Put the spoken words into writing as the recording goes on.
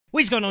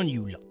What is going on,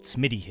 you lots?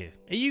 Middi here.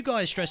 Are you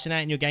guys stressing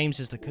out in your games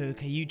as the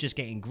cook? Are you just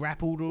getting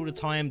grappled all the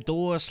time,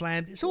 doors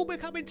slammed? It's all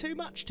becoming too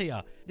much to you.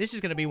 This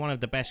is going to be one of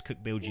the best cook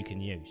builds you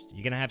can use.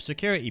 You're going to have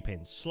security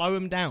pins, slow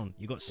them down.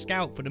 You've got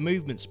scout for the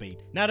movement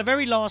speed. Now, the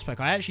very last pack,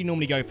 I actually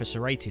normally go for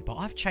serrated, but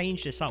I've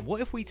changed this up. What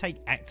if we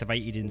take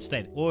activated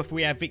instead? Or if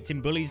we have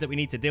victim bullies that we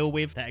need to deal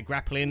with that are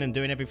grappling and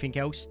doing everything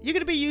else? You're going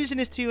to be using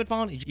this to your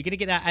advantage. You're going to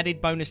get that added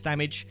bonus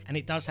damage, and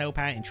it does help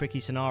out in tricky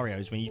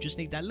scenarios when you just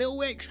need that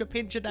little extra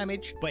pinch of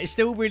damage, but it's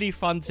still really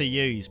fun to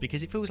use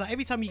because it feels like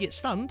every time you get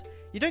stunned,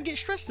 you don't get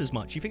stressed as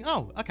much. You think,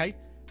 oh, okay,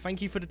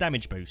 thank you for the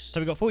damage boost. So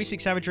we've got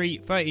 46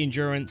 savagery, 30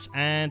 endurance,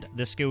 and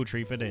the skill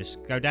tree for this.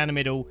 Go down the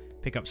middle,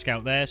 pick up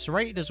scout there.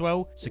 Serrated as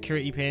well,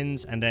 security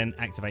pins, and then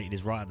activated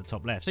is right at the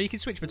top left. So you can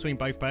switch between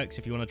both perks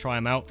if you want to try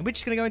them out. And we're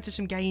just going to go into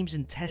some games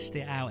and test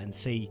it out and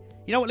see.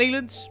 You know what,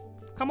 Lelands?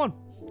 Come on.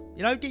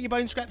 You know, get your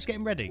bone scraps, get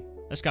them ready.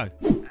 Let's go.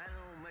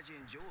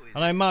 I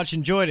don't much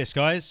enjoy this,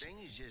 guys.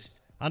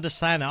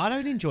 Understand that. I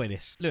don't enjoy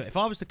this. Look, if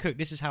I was the cook,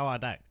 this is how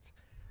I'd act.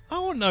 I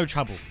want no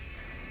trouble.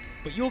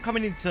 But you're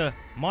coming into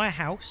my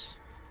house,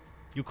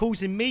 you're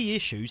causing me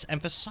issues,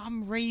 and for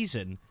some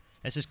reason,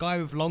 there's this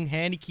guy with long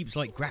hair and he keeps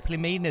like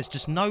grappling me and there's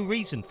just no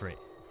reason for it.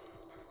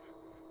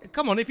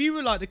 Come on, if you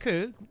were like the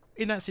cook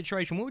in that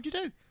situation, what would you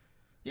do?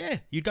 Yeah,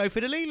 you'd go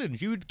for the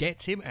Leland. You would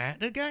get him out of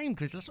the game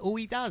because that's all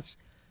he does.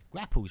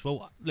 Grapples.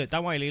 Well, look,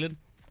 don't worry, Leland.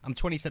 I'm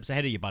 20 steps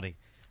ahead of you, buddy.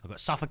 I've got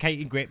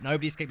suffocating grip,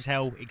 nobody escapes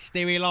hell,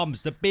 exterior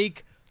alarms, the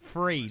big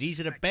three. These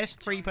are the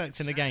best 3 perks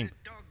in the game.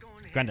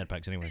 Granddad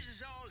perks anyway.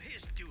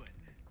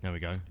 There we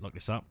go. Lock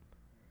this up.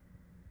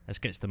 Let's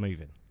get to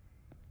moving.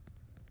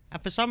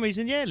 And for some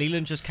reason, yeah,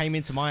 Leland just came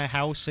into my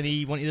house and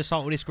he wanted to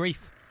start all this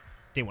grief.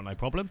 Didn't want no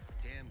problem.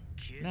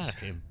 Now look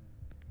at him.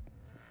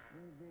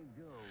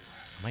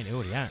 I ain't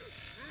already out.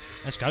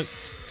 Let's go.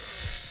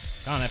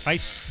 Go on there,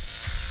 face.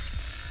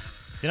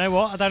 Do you know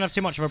what? I don't have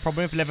too much of a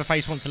problem if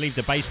Leatherface wants to leave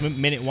the basement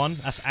minute 1.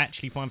 That's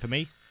actually fine for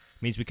me.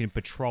 Means we can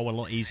patrol a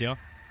lot easier.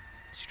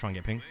 Let's try and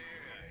get ping.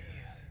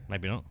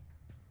 Maybe not.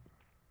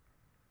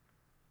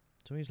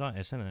 So he's like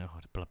this, isn't it? Oh,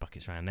 the blood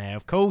bucket's around there.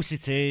 Of course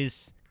it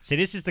is. See,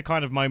 this is the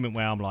kind of moment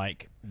where I'm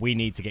like, we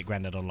need to get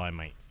Grandad online,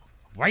 mate.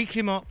 Wake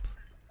him up.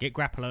 Get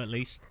Grappler at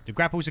least. The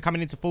Grapples are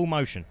coming into full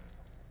motion.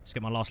 Let's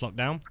get my last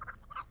lockdown.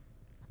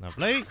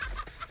 Lovely.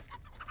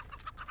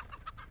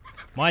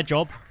 My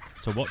job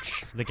to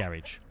watch the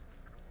garage.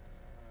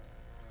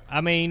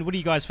 I mean, what do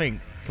you guys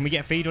think? Can we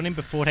get a feed on him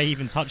before they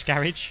even touch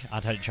garage? I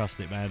don't trust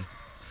it, man.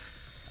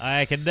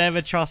 I can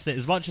never trust it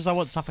as much as I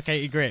want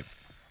suffocated grip.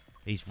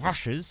 These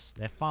rushers,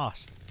 they're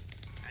fast.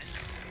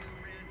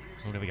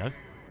 Oh, there we go.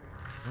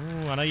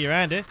 Oh, I know you're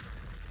around here.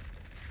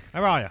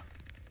 Where are you?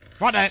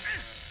 Right there.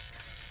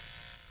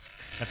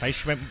 Leatherface,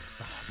 she went...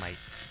 Oh, mate.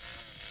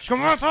 She's gone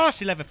right past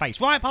you,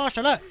 Leatherface. Right past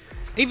you, look.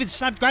 Even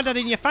stabbed Grandad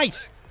in your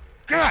face.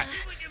 Get it!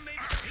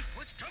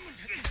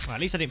 Well,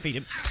 at least I didn't feed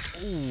him.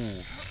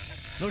 Ooh.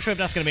 Not sure if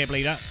that's going to be a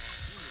bleeder.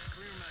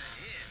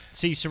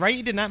 See,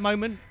 serrated in that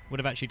moment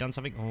would have actually done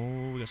something.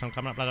 Oh, we got someone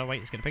coming up. Blood. Wait,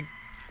 let's get a ping.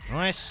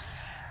 Nice.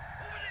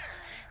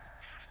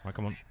 Right,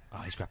 come on. Oh,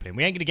 he's grappling.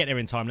 We ain't going to get there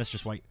in time. Let's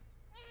just wait.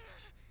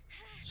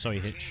 Sorry,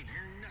 Hitch.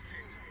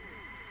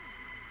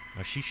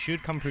 Now, she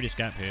should come through this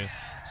gap here.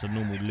 It's a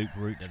normal loop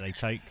route that they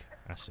take.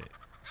 That's it.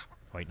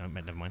 Wait, no,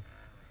 never mind.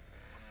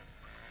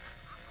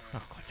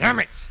 Oh, God damn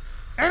it!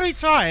 Every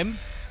time!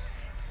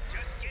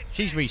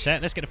 She's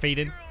reset. Let's get a feed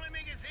in.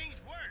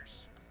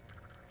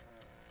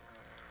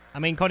 I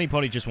mean, Connie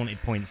probably just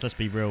wanted points, let's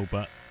be real,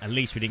 but at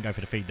least we didn't go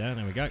for the feed there.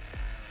 There we go.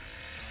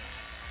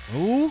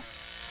 Ooh.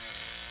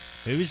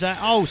 Who's that?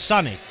 Oh,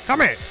 Sonny.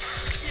 Come here.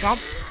 Come.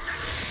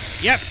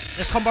 Yep.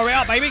 Let's combo it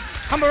up, baby.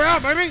 Combo it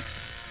up, baby.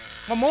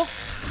 One more.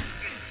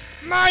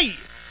 Mate.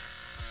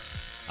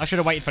 I should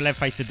have waited for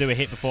Leatherface to do a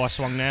hit before I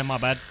swung there. My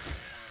bad.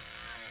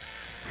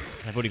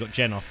 I've already got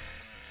Jen off.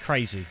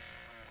 Crazy.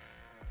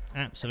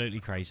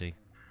 Absolutely crazy.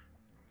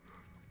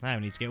 Now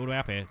we need to get all the way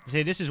up here.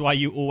 See, this is why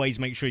you always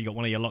make sure you got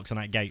one of your locks on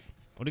that gate.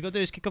 All you got to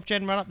do is kick off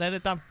Jen, run up there, they're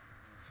done.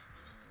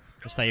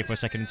 Just stay here for a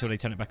second until they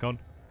turn it back on.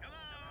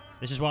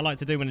 This is what I like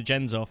to do when the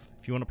Gen's off.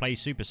 If you want to play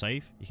super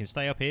safe, you can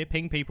stay up here,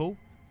 ping people.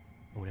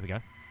 Oh, there we go.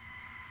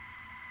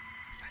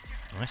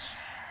 Nice.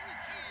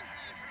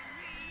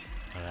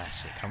 Oh,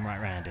 that's it. Come right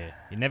round here.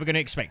 You're never going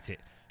to expect it.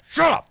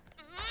 Shut up!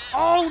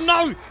 Oh,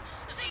 no!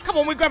 Come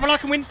on, we grab I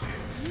can win.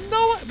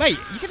 No, mate,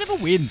 you can never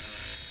win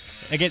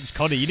against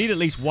Connie. You need at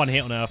least 1 hit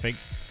on her, I think.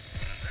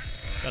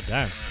 God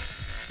damn.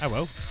 Oh,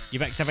 well.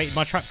 You've activated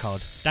my trap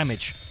card.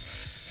 Damage.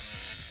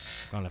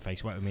 Go on,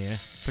 Leatherface. Wait with me here.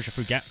 Push her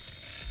through gap.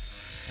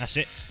 That's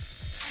it.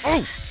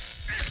 Oh!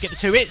 Get the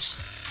 2 hits.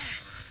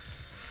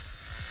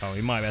 Oh,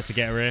 we might be able to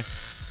get her here.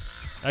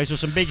 Those were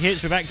some big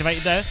hits we've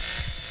activated there.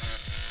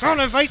 Go on,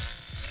 Leatherface.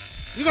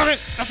 You got it.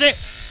 That's it.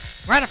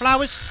 Round of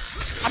flowers.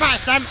 I'm out of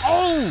stam.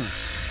 Oh!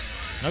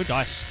 No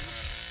dice.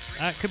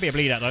 Could be a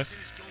bleed out, though.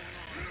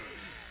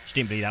 She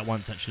didn't bleed out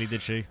once, actually,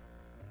 did she?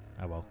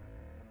 Oh, well.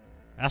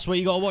 That's what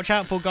you got to watch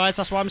out for, guys.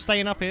 That's why I'm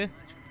staying up here.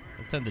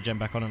 I'll turn the gen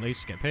back on at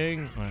least. Get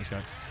ping. Right, let's go.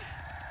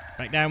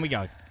 Back down we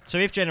go. So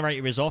if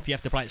generator is off, you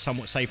have to play it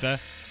somewhat safer.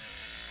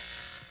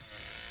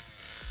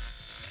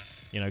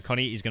 You know,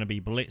 Connie is going to be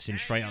blitzing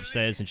straight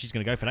upstairs, and she's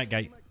going to go for that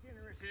gate.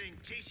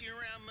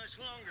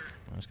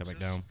 Let's go back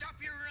down.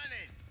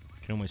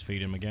 Can almost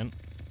feed him again.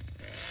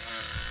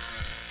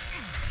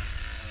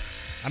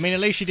 I mean,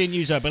 at least she didn't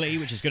use her ability,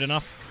 which is good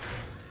enough.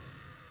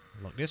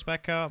 Lock this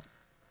back up.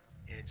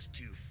 It's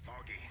too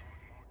foggy.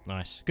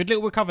 Nice. Good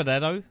little recover there,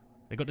 though.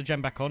 They got the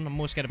gem back on. I'm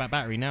more scared about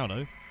battery now,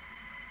 though.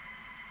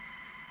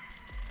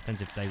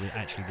 Depends if they were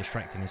actually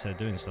distracting instead of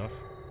doing stuff.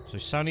 So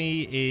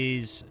Sonny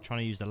is trying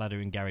to use the ladder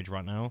in garage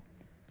right now.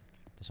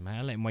 Doesn't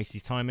matter. Let him waste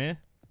his time here.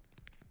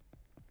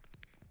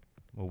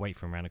 We'll wait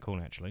for him around the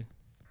corner, actually.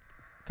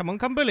 Come on,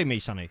 come bully me,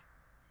 Sonny.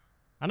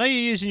 I know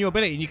you're using your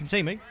ability and you can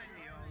see me.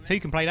 So you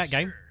can play that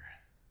game.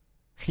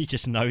 He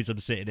just knows I'm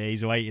sitting there.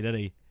 He's waiting, isn't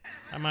he?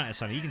 That matters,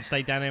 Sonny. You can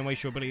stay down there and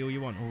waste your ability all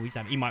you want. Oh, he's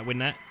down. He might win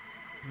that.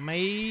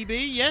 Maybe,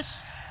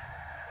 yes.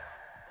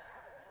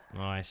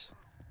 Nice.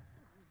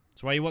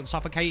 That's why you want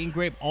suffocating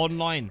grip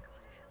online.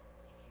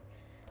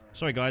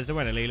 Sorry, guys. They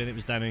weren't at Leland. It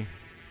was Danny.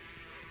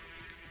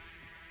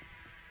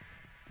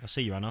 I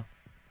see you, Anna.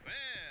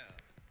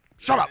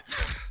 Shut up!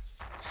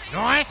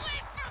 Nice!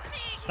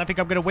 Don't think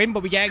I'm going to win,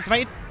 but we get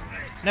activated.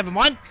 Never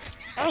mind.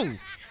 Oh!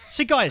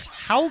 See, guys,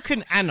 how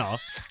can Anna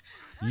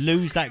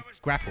lose that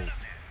grapple,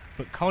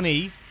 but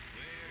Connie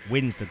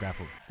wins the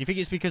grapple? Do you think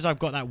it's because I've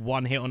got that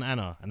one hit on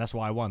Anna, and that's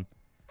why I won?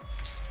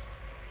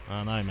 I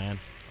don't know, man.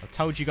 I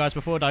told you guys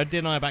before, though,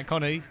 didn't I, about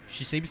Connie?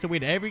 She seems to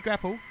win every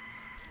grapple.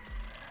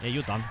 Yeah,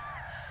 you're done.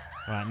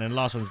 Alright, and then the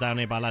last one's down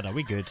here by ladder.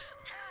 We good.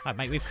 Alright,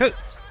 mate, we've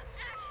cooked.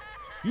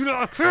 You lot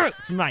are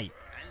cooked, mate.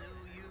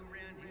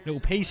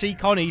 Little PC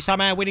Connie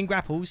somehow winning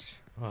grapples.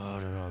 Oh, I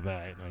don't know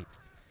about it, mate.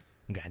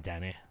 I'm going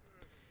down here.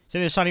 So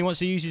if Sonny wants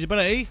to use his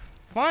ability,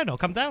 fine, I'll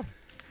come down.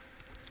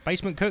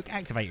 Basement cook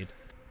activated.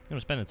 You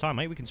want to spend the time,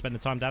 mate? We can spend the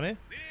time down here.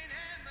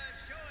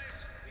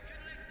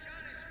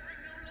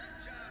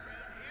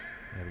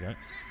 There we go.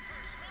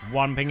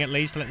 One ping at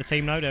least to let the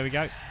team know. There we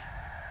go.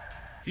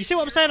 You see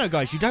what I'm saying, though,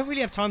 guys? You don't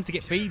really have time to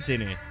get feeds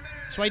in here.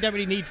 That's why you don't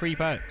really need 3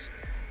 perks.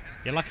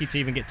 You're lucky to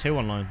even get 2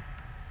 online.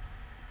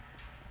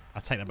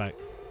 I'll take that back.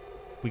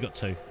 We got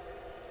 2.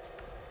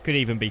 Could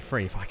even be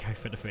 3 if I go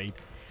for the feed.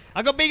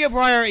 I've got bigger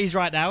priorities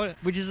right now,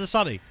 which is the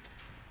Sonny.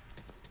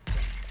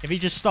 If he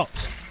just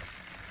stops.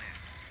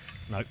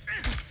 No.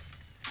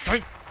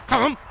 Don't.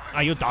 Come on. Oh,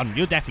 you're done.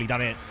 You're definitely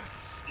done it.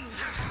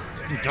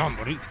 You're done,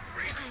 buddy.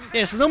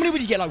 Yeah, so normally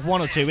when you get like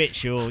 1 or 2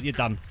 hits, you're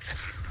done.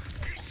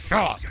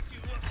 Shut up.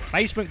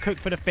 Basement cook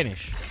for the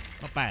finish.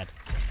 Not bad.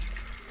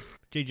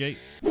 GG.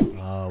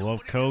 Oh, well,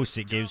 of course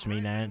it gives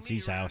me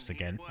Nancy's house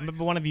again. I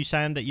remember one of you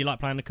saying that you like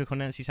playing the cook on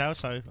Nancy's house,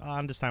 so I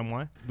understand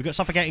why. We got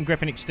suffocating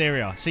grip and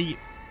exterior. See,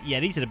 yeah,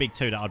 these are the big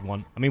 2 that I'd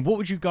want. I mean, what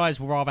would you guys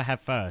rather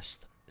have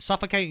first?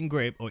 Suffocating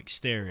grip or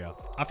exterior?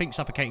 I think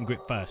suffocating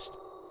grip first.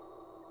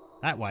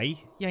 That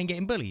way, you ain't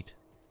getting bullied.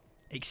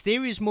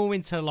 Exterior's more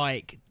into,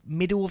 like,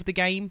 middle of the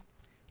game,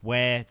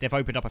 where they've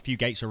opened up a few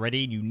gates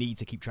already and you need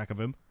to keep track of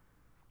them.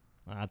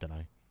 I don't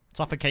know.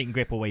 Suffocating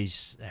grip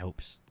always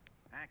helps.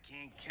 I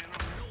can't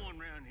count on no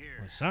one around here.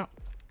 What's up?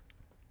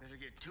 Better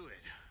get to it.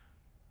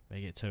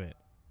 Better get to it.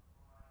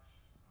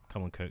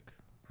 Come on, Cook.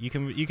 You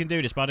can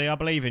do this, buddy. I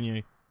believe in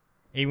you.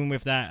 Even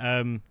with that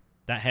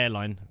that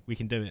hairline, we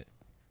can do it.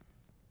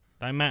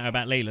 Don't matter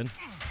about Leland.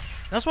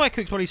 That's why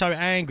Cook's probably so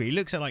angry. He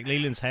looks at like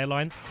Leland's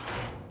hairline.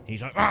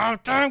 He's like, oh,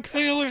 damn,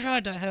 I wish I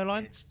had that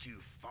hairline. It's too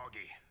foggy.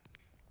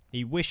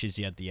 He wishes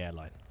he had the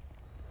hairline.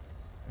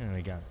 There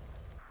we go.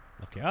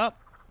 Lock it up.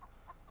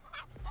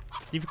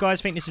 Do you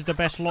guys think this is the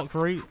best lock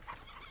route?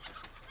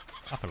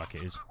 I feel like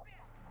it is.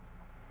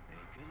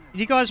 Do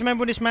you guys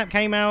remember when this map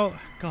came out?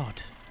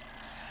 God.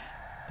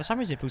 For some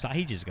reason it feels like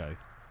ages ago.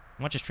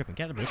 Am I just tripping?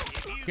 Get out of the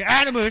bush. Get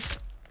out of the bush!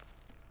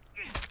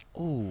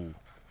 Ooh.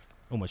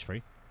 Almost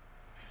free.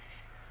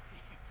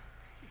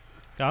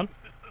 Go on.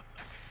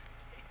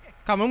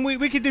 Come on,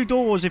 we can do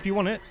door wars if you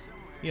want it.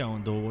 You don't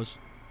want door wars.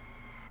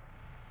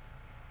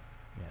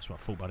 Yeah, that's what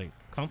I thought, buddy.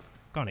 Come on.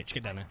 Go on, Itch.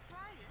 Get down there.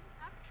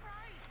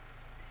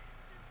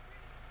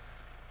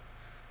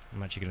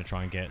 I'm actually going to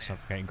try and get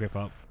suffocating grip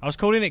up. I was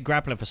calling it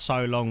grappler for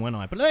so long, wasn't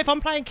I? But look, if I'm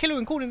playing killer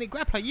and calling it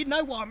grappler, you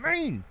know what I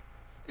mean.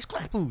 It's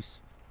grapples.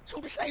 It's all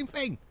the same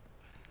thing.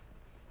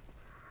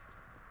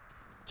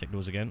 Check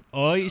doors again.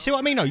 Oh, you see what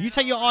I mean? No, you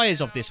take your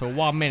eyes off this for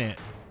 1 minute.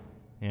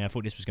 Yeah, I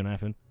thought this was going to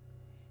happen.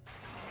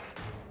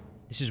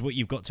 This is what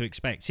you've got to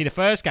expect. See, the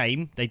first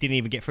game, they didn't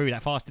even get through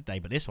that fast, did they?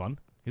 But this one,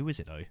 who is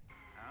it, though?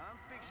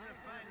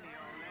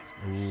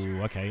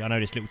 Ooh, okay. I know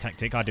this little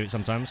tactic. I do it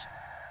sometimes.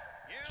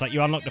 It's like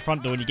you unlock the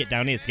front door and you get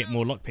down here to get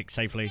more lockpicks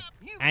safely.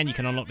 And you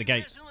can unlock the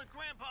gate.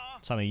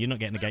 Sonny, you're not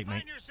getting the gate,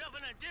 mate.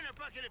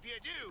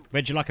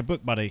 Read you like a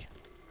book, buddy.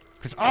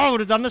 Because I would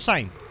have done the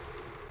same.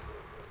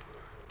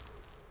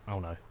 Oh,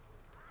 no.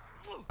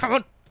 Come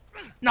on.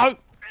 No.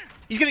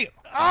 He's going to...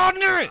 Oh,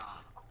 no.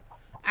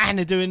 And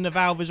they're doing the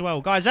valve as well.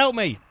 Guys, help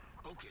me.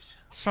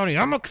 Sonny,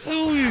 I'm going to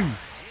kill you.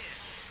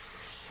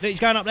 Look, he's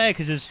going up there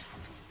because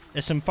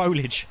there's some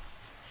foliage.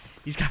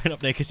 He's going up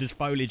there because there's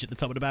foliage at the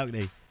top of the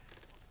balcony.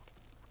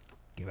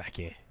 Get back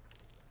here.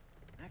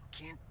 I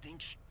can't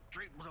think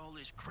straight with all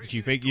this crazy. What do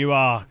you think you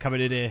are coming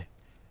in here?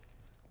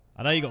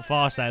 I know you got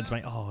fast hands,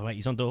 mate. Oh, wait,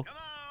 he's on door.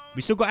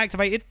 We still got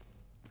activated.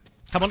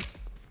 Come on.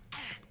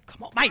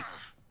 Come on, mate.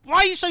 Why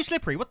are you so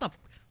slippery? What the...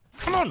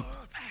 Come on.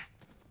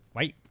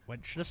 Wait.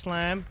 Went to the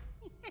slam.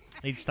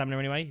 Needs stamina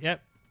anyway.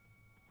 Yep.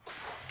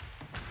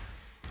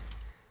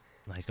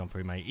 No, he's gone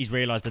through, mate. He's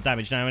realised the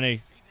damage now, hasn't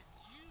he?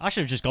 I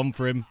should have just gone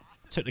for him.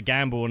 Took the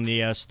gamble on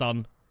the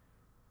stun.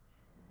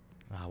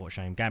 Ah, what a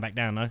shame. Going back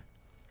down, though.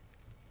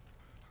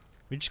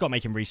 We just got to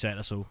make him reset,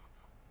 that's all.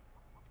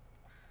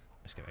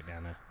 Let's get back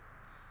down there.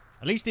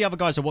 At least the other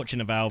guys are watching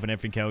the valve and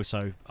everything else,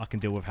 so I can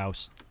deal with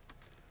house.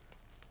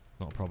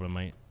 Not a problem,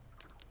 mate.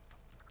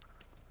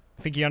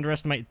 I think he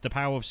underestimated the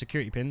power of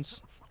security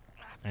pins.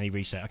 And he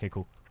reset. Okay,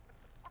 cool.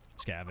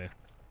 Let's get out of here.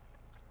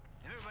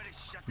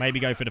 Maybe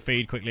go for the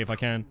feed quickly if I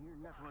can.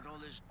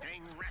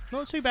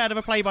 Not too bad of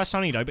a play by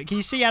Sonny, though. But can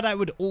you see how that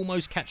would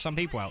almost catch some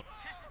people out?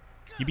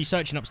 You'd be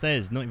searching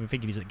upstairs, not even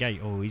thinking he's at the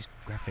gate. Oh, he's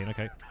grappling.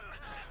 Okay.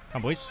 Come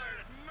on, boys.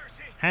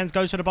 Hands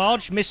goes for the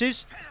barge.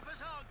 Misses.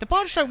 The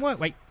barge don't work.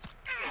 Wait.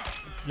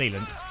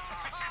 Leland.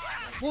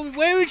 Well,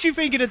 where would you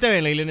think of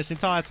doing, Leland, this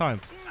entire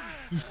time?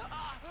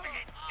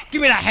 Give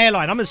me that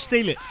hairline. I'm going to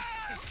steal it.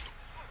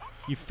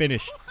 You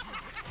finished.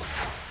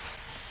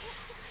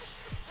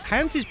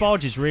 Hans'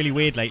 barge is really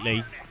weird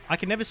lately. I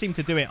can never seem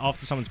to do it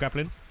after someone's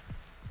grappling.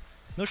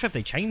 Not sure if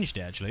they changed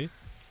it, actually.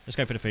 Let's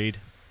go for the feed.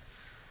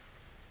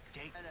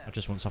 I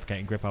just want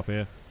suffocating grip up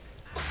here.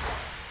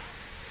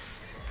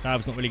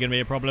 Valve's not really going to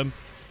be a problem.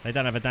 They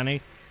don't have a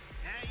Danny.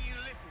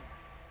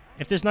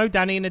 If there's no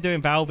Danny and they're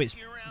doing Valve, it's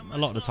a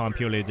lot of the time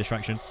purely a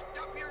distraction.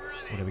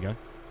 Oh, there we go.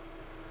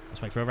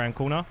 Let's wait for a round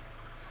corner.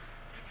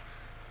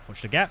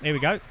 Watch the gap. Here we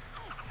go.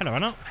 Hello,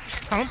 runner.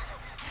 Come on.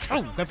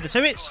 Oh, go for the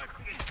 2 hits.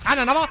 And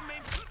another.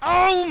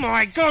 Oh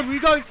my god, we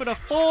go for the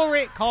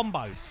 4-hit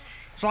combo.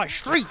 It's like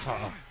Street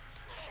Fighter.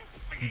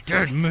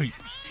 Dead meat.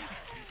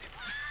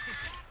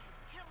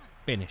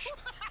 Finished.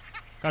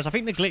 Guys, I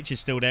think the glitch is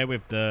still there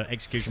with the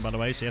execution, by the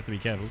way, so you have to be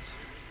careful.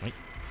 Wait.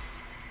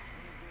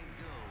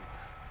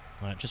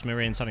 Alright, just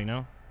Maria and Sonny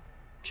now.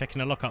 Checking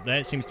the lock up there,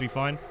 it seems to be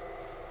fine.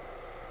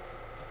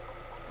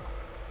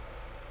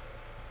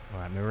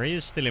 Alright,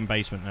 Maria's still in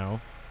basement now.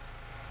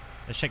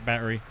 Let's check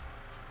battery.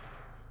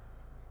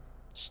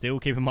 Still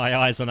keeping my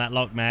eyes on that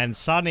lock, man.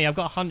 Sonny, I've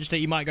got a hunch that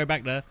you might go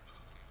back there.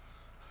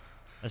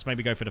 Let's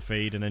maybe go for the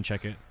feed and then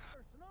check it.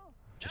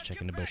 Just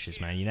checking the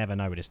bushes, man. You never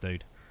know with this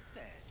dude.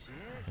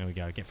 There we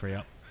go. Get 3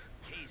 up.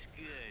 Tastes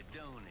good,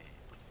 don't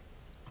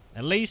it?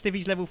 At least if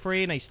he's level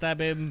 3 and they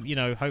stab him, you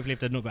know, hopefully if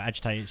they've not got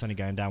agitated, it's only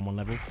going down 1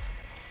 level.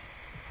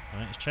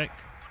 Alright, let's check.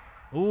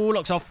 Ooh,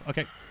 locks off.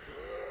 Okay.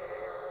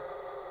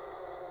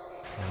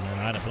 Oh, no,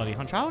 I had a bloody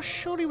hunch. Oh,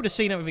 surely would have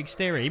seen it with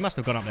exterior. He must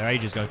have gone up there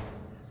ages ago.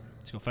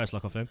 He's got first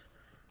lock off him.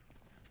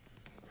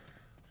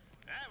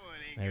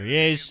 There he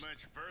is.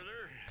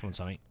 Come on,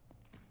 Sonny.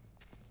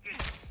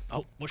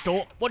 Oh, watch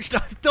door. Watch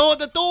the door.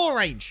 The door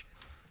range.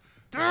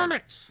 Damn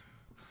it.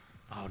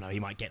 Oh, no, he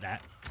might get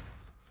that.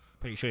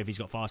 Pretty sure if he's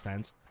got fast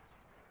hands.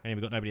 And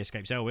we've got nobody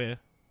escapes hell here.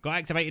 Got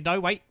activated, though.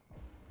 Wait.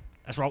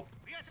 Let's roll.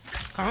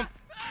 Come on.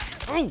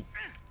 Oh.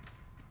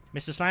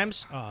 Mr.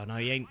 Slams. Oh, no,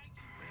 he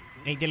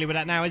ain't dealing with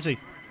that now, is he?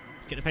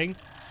 Get the ping.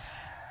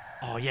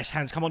 Oh, yes,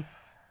 hands. Come on.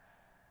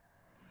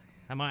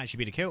 That might actually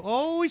be the kill.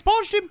 Oh, he's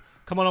barged him.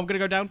 Come on, I'm going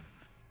to go down.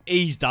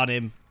 He's done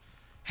him.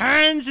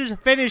 Hands has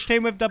finished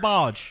him with the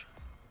barge.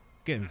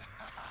 Get him.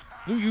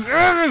 Do you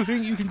ever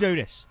think you can do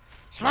this?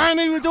 Slam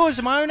me with doors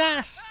in my own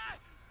ass.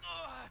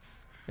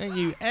 Don't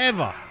you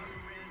ever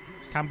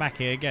come back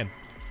here again.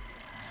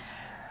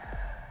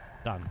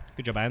 Done.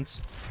 Good job, Hands.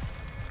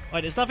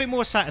 Right, there's nothing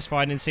more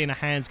satisfying than seeing a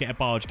Hands get a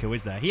barge kill,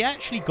 is there? He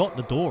actually got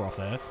the door off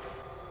there.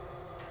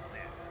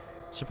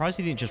 Surprised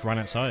he didn't just run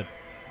outside.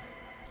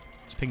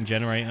 Let's ping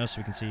generator so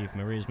we can see if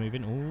Maria's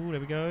moving. Oh, there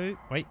we go.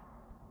 Wait.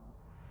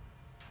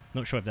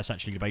 Not sure if that's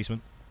actually the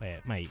basement. Wait,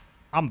 mate.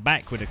 I'm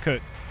back with a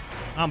cook.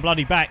 I'm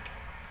bloody back.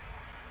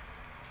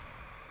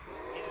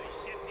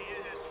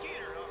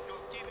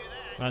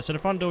 Right, so the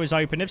front door is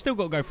open. They've still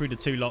got to go through the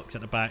 2 locks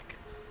at the back.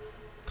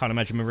 Can't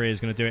imagine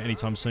Maria's going to do it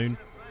anytime soon.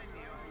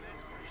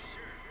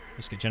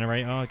 Let's get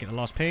generator. Get the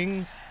last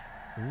ping.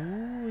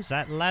 Ooh, is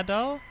that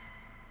ladder?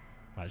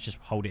 Right, let's just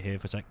hold it here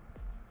for a sec.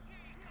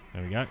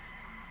 There we go.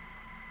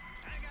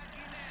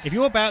 If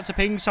you're about to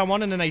ping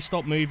someone and then they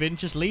stop moving,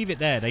 just leave it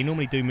there. They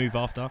normally do move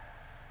after.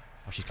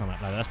 Oh, she's coming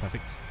up ladder. That's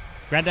perfect.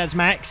 Granddad's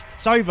maxed.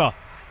 It's over.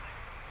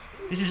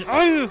 This is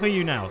over for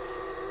you now.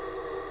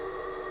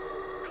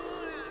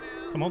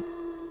 Come on.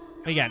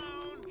 Again.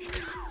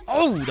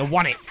 Oh, the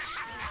 1-hits.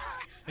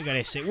 Look at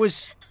this.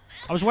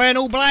 I was wearing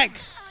all black.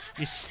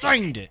 You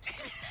strained it.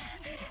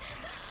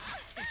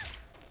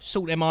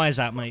 Sort them eyes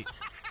out, mate.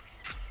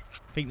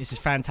 I think this is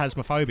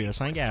phantasmophobia or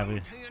something. Get out of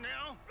here.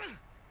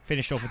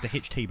 Finish off with the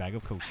hitch teabag,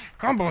 of course.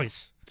 Come on,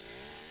 boys.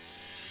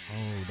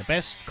 Oh, the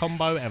best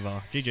combo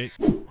ever. GG.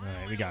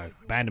 Alright, here we go.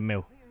 Abandoned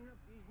mill.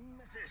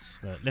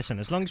 Look, listen,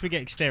 as long as we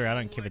get exterior, I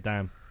don't give a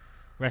damn.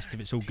 Rest of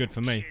it's all good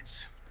for me.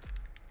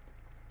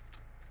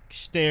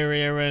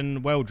 Exterior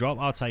and well drop,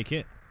 I'll take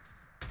it.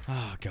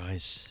 Oh,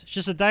 guys. It's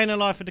just a day in the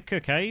life of the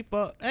cook, eh?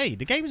 But, hey,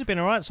 the games have been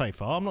alright so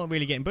far. I'm not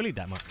really getting bullied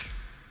that much.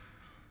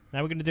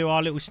 Now we're going to do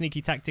our little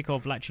sneaky tactic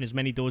of latching as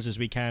many doors as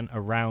we can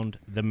around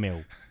the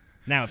mill.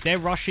 Now, if they're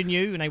rushing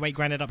you and they wake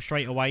Granddad up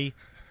straight away,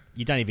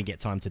 you don't even get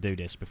time to do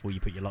this before you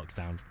put your locks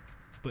down.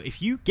 But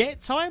if you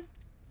get time,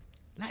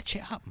 latch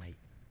it up, mate.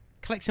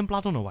 Collect some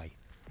blood on the way.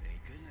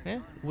 Yeah?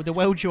 Well, the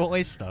world's your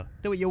oyster.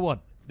 Do what you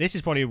want. This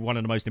is probably one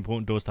of the most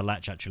important doors to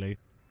latch, actually.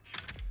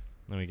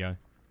 There we go.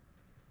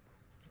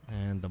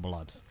 And the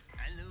blood.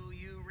 I know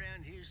you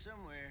around here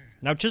somewhere.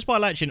 Now, just by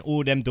latching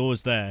all them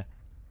doors there,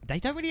 they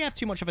don't really have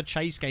too much of a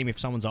chase game if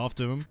someone's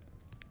after them.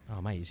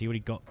 Oh, mate,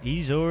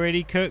 he's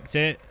already cooked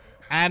it.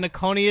 And a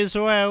Connie as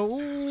well.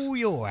 Ooh,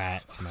 you're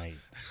at, mate.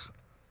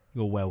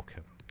 You're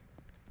welcome.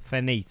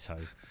 Finito.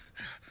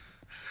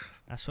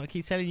 That's what I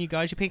keep telling you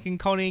guys. You're picking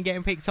Connie and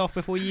getting picked off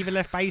before you even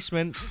left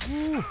basement.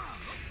 Ooh.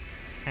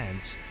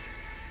 Hands.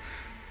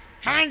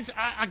 Hands!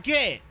 I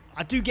get it.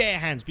 I do get it,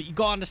 hands. But you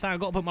got to understand, I've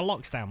got to put my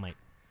locks down, mate.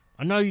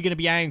 I know you're going to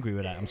be angry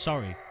with that. I'm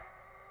sorry.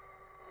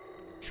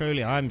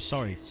 Truly, I'm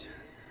sorry.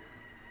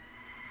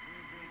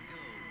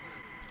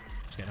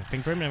 Just get enough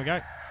ping for him. There we go.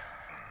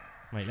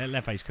 Wait, let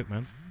Leatherface cook,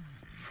 man.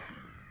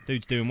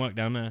 Dude's doing work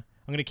down there.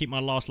 I'm going to keep my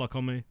last lock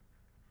on me.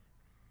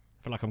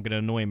 I feel like I'm going to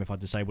annoy him if I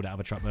disable that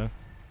other trap there.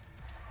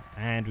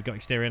 And we've got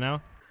exterior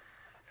now.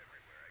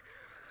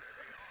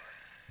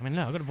 I mean,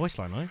 look, I've got a voice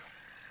line, though.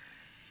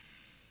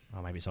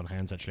 Oh, maybe it's on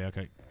hands, actually.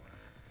 Okay.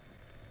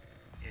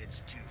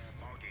 It's too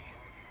foggy.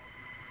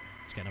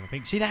 Let's get another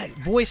ping. See that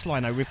voice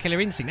line, though, with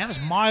Killer Instinct? That was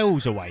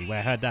miles away where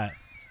I heard that.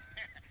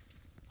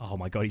 Oh,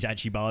 my God, he's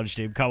actually barged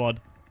him. Come on.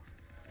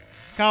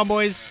 Come on,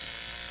 boys.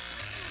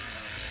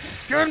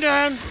 Get him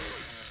down.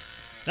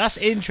 That's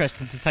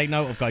interesting to take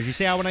note of, guys. You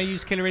see how when I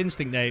use Killer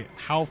Instinct there,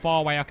 how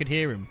far away I could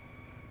hear him?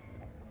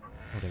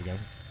 Oh, there we go.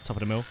 Top of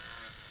the mill.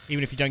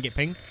 Even if you don't get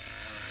pinged.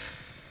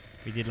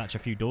 We did latch a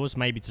few doors,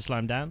 maybe to slow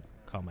him down.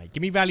 Come on, mate.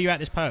 Give me value at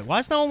this perk. Why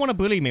does no one want to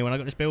bully me when I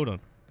got this build on?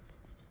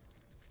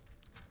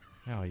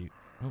 How are you?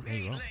 Oh, there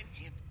you are.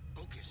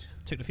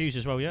 Took the fuse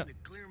as well, yeah.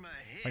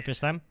 Wait for a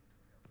slam.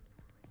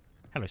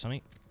 Hello,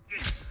 Sonny.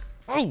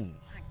 Oh!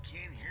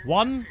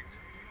 One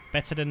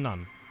better than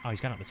none. Oh,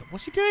 he's going up the top.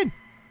 What's he doing?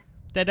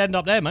 Dead end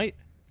up there, mate.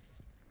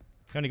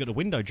 You only got the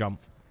window jump.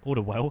 All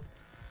the well.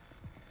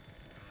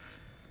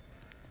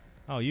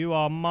 Oh, you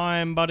are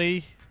mine,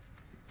 buddy.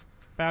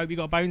 I hope you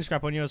got a bone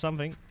scrap on you or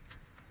something.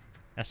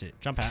 That's it.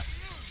 Jump out.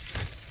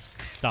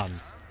 Done.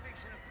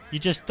 You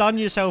just done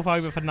yourself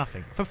over for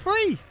nothing. For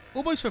free.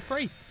 Almost for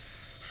free.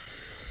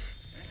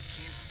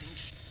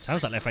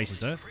 Sounds like their faces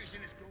there.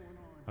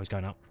 Oh, he's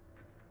going up.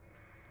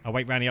 I'll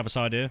wait round the other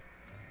side here.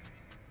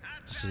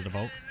 Just to the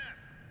vault.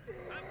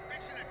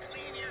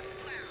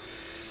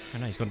 Oh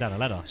no, he's gone down the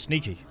ladder.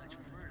 Sneaky.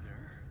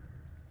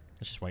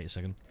 Let's just wait a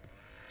second.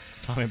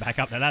 He's climbing back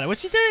up the ladder.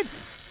 What's he doing?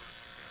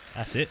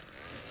 That's it.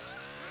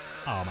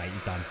 Oh, mate,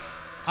 he's done.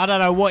 I don't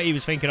know what he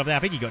was thinking of there. I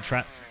think he got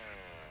trapped.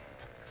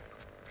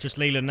 Just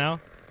Leland now.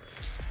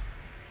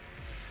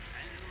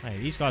 Hey,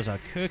 these guys are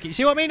cooking.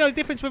 See what I mean? No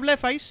difference with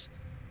Leatherface.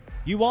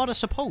 You are the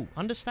support.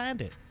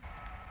 Understand it.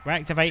 We're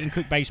activating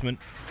Cook Basement.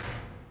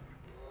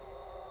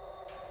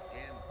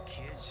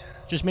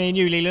 Just me and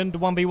you, Leland. The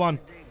 1v1.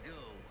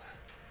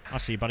 I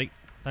see you, buddy.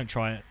 Don't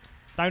try it.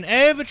 Don't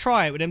ever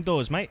try it with them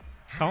doors, mate.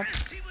 Come on.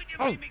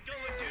 Oh.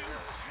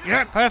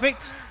 Yeah,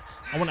 perfect.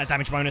 I want that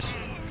damage bonus.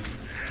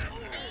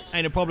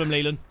 Ain't a problem,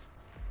 Leland.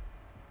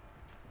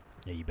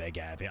 Yeah, you better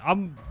get out of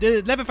here.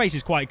 The Leatherface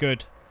is quite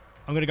good.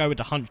 I'm going to go with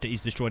the hunch that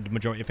he's destroyed the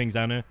majority of things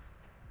down here.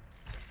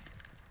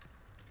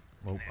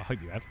 Well, I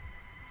hope you have.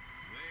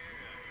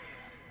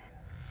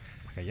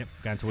 Okay, yep.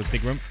 Going towards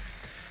big room.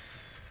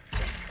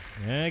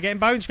 Yeah, getting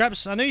bone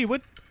scraps. I knew you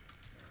would.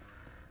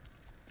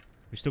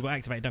 We've still got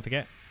activated, don't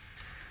forget.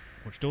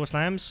 Watch door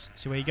slams.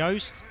 See where he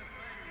goes.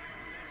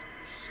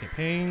 Let's get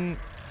ping.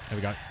 There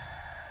we go.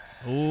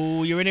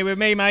 Oh, you're in here with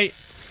me, mate.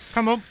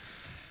 Come on.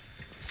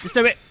 Let's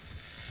do it.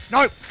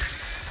 No.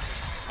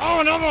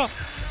 Oh, another.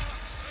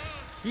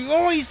 You're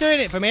always doing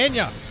it for me, ain't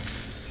you?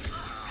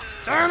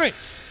 Damn it.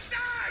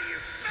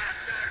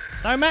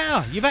 Don't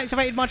matter. You've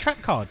activated my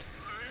trap card.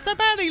 Not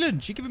bad,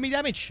 Leland. You're giving me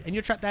damage. And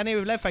you're trapped down here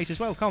with Leatherface as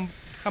well. Come,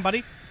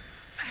 buddy.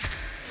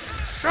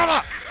 Shut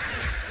up.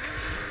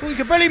 Oh, you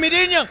could bully me,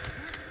 didn't you?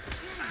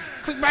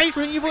 Quick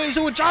basement, you thought it was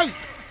all a joke.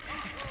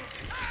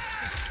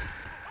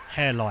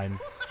 Hairline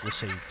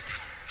received.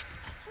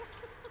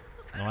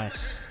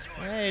 Nice.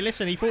 Hey,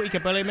 listen, he thought he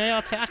could bully me.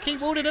 I keep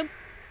warning him.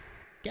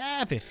 Get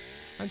out of here.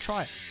 Don't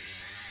try it.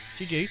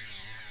 GG.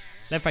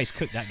 Leatherface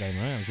cooked that game,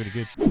 right? That was really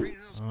good.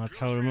 Oh, I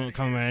told him not to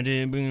come around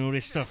here and bring all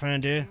this stuff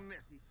around here.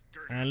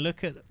 And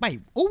look at...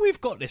 Mate, all we've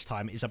got this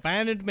time is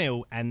Abandoned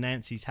Mill and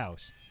Nancy's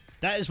house.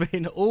 That has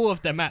been all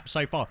of the maps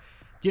so far.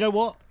 Do you know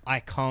what? I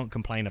can't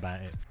complain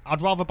about it.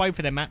 I'd rather both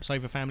of their maps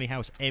over Family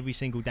House every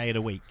single day of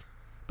the week.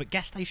 But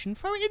gas station,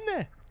 throw it in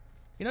there.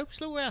 You know,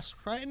 slaughterhouse,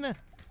 throw it in there.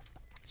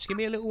 Just give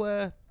me a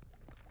little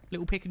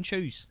pick and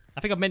choose.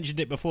 I think I've mentioned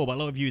it before, but a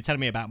lot of you were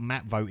telling me about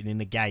map voting in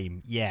the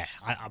game. Yeah,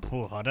 I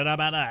don't know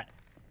about that.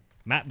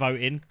 Map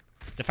voting,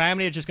 The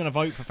family are just going to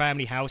vote for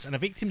family house, and the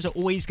victims are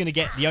always going to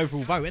get the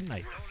overall vote, aren't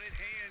they?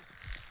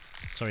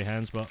 Sorry,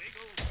 Hans, but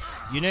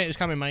you knew it was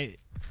coming, mate.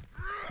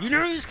 You knew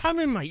it was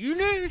coming, mate. You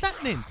knew it was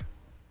happening.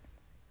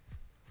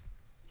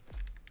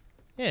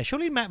 Yeah,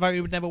 surely Matt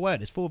voting would never work.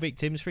 There's 4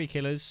 victims, 3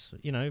 killers.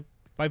 You know,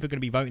 both are going to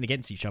be voting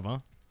against each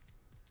other.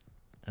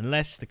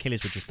 Unless the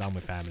killers were just done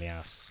with family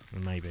house.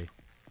 Maybe.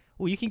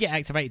 Oh, you can get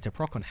activated to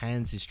proc on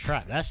Hans'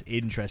 trap. That's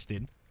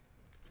interesting.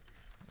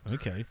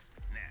 Okay.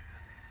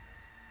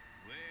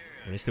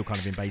 Well, it's still kind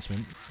of in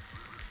basement.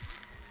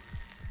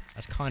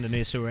 That's kind of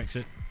near sewer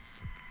exit.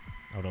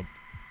 Hold on.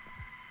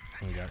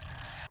 There we go.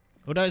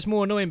 Although it's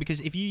more annoying because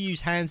if you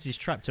use Hans'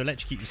 trap to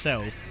electrocute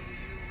yourself,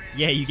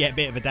 yeah, you get a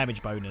bit of a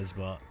damage bonus,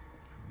 but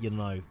you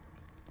know,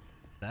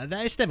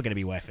 it's never going to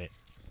be worth it.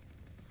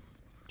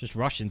 Just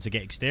rushing to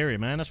get exterior,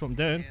 man. That's what I'm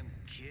doing.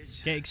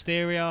 Get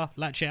exterior,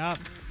 latch it up.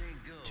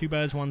 2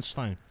 birds, 1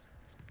 stone.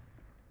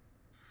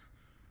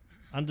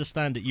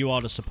 Understand that you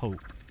are the support.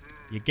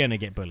 You're going to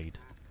get bullied.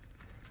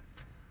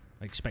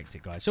 Expect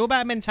it, guys. It's all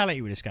about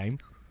mentality with this game.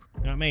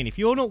 You know what I mean? If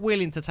you're not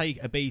willing to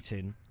take a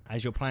beating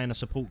as you're playing a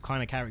support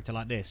kind of character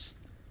like this,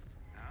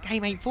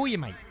 game ain't for you,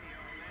 mate.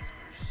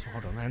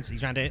 Hold on, Hans.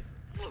 He's round here.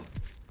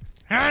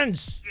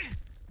 Hans!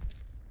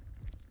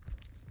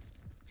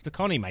 It's the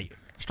Connie, mate.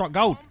 Struck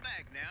gold.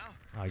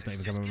 Oh, he's not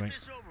even coming with me.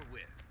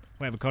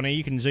 Whatever, Connie.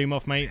 You can zoom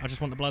off, mate. I just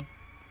want the blood.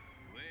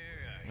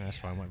 Yeah, that's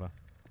fine, whatever.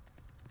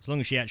 As long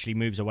as she actually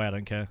moves away, I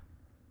don't care.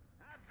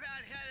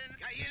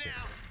 That's it.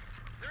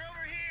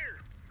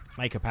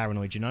 Make her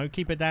paranoid, you know.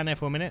 Keep her down there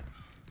for a minute.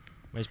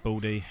 Where's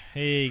Baldy?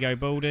 Here you go,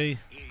 Baldy.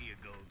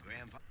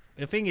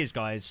 The thing is,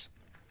 guys,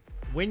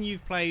 when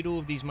you've played all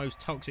of these most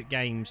toxic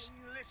games,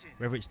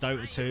 whether it's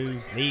Dota 2,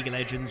 League of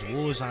Legends,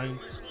 Warzone,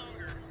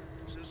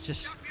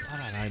 just, I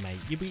don't know, mate.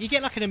 You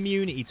get like an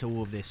immunity to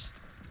all of this.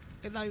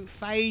 It don't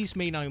faze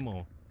me no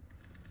more.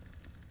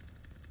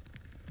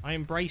 I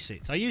embrace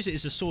it. I use it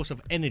as a source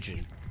of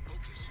energy.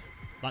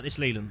 Like this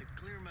Leland.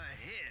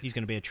 He's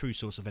going to be a true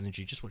source of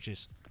energy. Just watch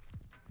this.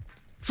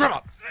 Shut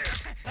up!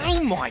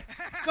 Oh my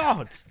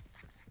god!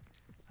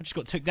 I just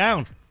got took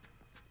down.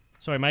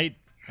 Sorry, mate.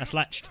 That's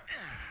latched.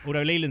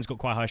 Although Leland's got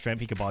quite high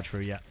strength, he could barge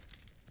through yet.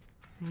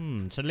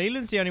 So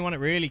Leland's the only one that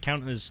really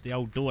counters the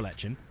old door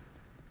latching.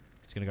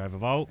 He's going to go over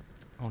vault.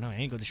 Oh no,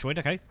 he ain't got destroyed.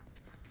 Okay.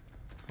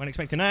 Wasn't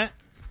expecting that.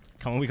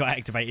 Come on, we got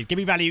activated. Give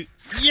me value.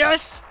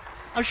 Yes!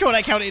 I'm sure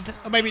that counted.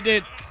 Or maybe it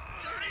did.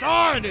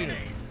 Oh, dude.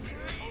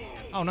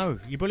 Oh no,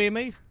 you bullying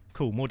me?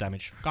 Cool, more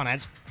damage. Go on,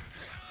 Ads.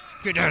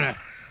 Get down there.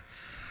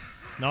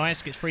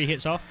 Nice, gets 3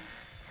 hits off.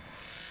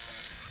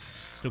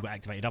 Still got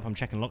activated up. I'm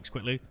checking locks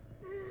quickly.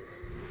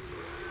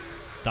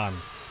 Done.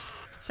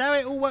 So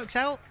it all works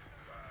out.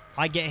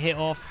 I get hit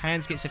off.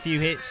 Hans gets a few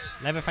hits.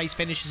 Leatherface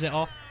finishes it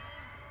off.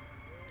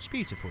 It's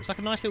beautiful. It's like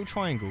a nice little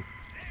triangle.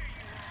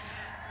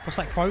 What's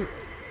that quote?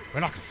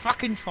 We're like a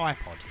fucking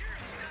tripod.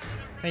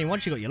 Hey,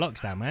 once you got your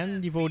locks down,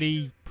 man, you've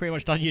already pretty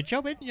much done your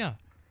job, haven't you?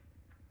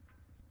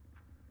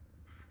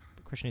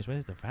 The question is,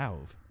 where's the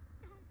valve?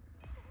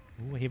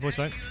 Oh, I hear voice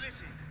note.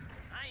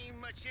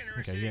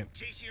 Okay, yeah.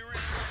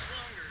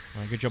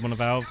 Right, good job on the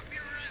valve.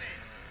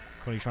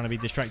 Connie trying to be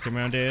distracting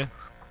around here.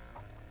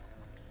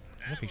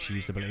 I don't think she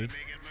used the ability.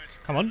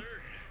 Come on.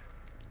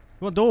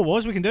 What door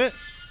was? We can do it.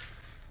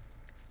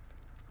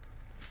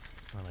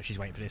 Oh no, she's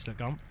waiting for this. Look,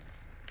 go on.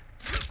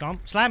 Go on.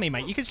 Slam me,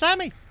 mate. You can slam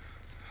me.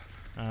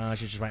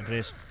 She's just waiting for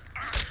this.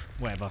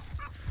 Whatever.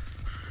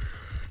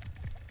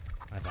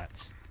 Like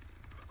that.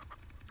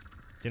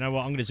 Do you know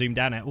what? I'm going to zoom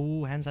down at.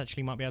 Oh, Hans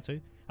actually might be able to.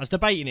 I was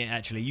debating it,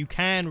 actually. You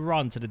can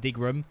run to the dig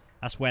room.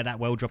 That's where that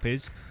well drop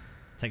is.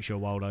 Takes you a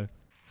while, though.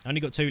 Only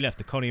got 2 left.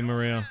 The Connie and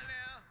Maria.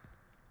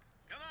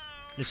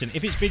 Listen,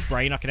 if it's big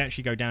brain, I can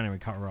actually go down there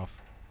and cut her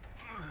off.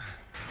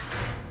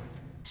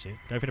 That's it.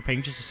 Go for the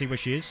ping just to see where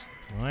she is.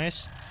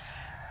 Nice.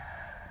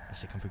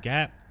 That's it. Come through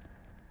gap.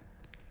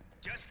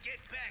 Just get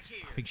back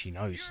here. I think she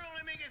knows. You're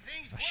only making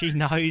things worse. She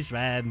knows,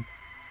 man.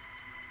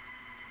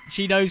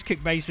 She knows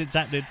cook basement's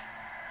happening.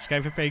 She's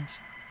going for pigs.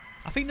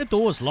 I think the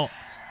door's locked.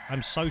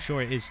 I'm so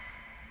sure it is.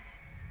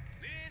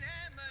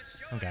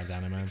 I'm going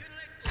down there, man.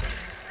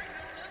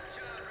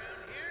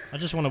 I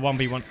just want a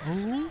 1v1.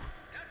 Oh.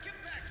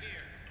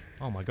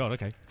 Oh my god,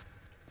 okay.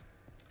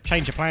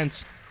 Change your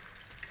plans.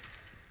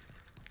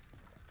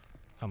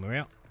 Come here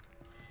out.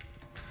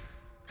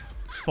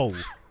 Fall.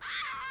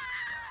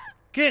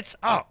 Get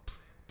up,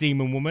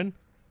 demon woman.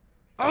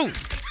 Oh!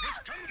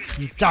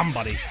 You dumb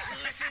buddy.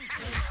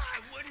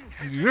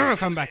 You never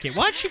come back here.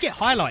 Why did she get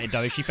highlighted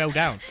though if she fell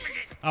down?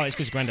 Oh, it's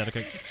because of Grandad,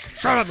 okay.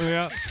 Shut up,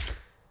 Maria.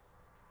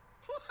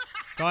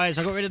 Guys,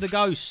 I got rid of the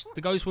ghost.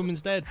 The ghost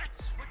woman's dead.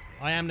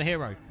 I am the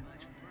hero.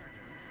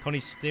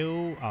 Connie's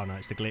still... Oh no,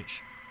 it's the glitch.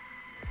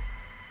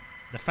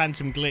 The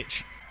phantom glitch.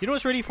 Do you know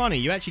what's really funny?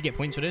 You actually get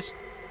points for this.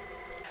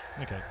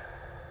 Okay.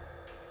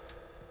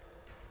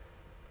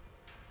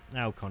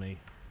 Now, Connie.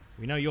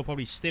 We know you're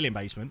probably still in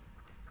basement.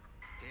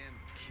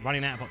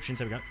 Running out of options.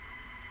 There we go.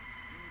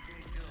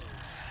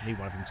 Need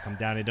one of them to come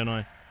down here, don't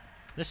I?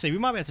 Let's see. We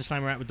might be able to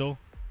slam her out the door.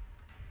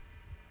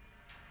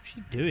 What's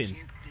she doing?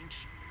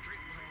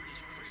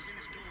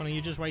 Connie,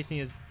 you're just wasting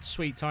your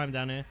sweet time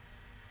down here.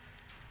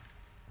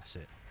 That's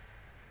it.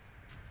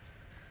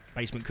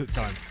 Basement cook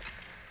time.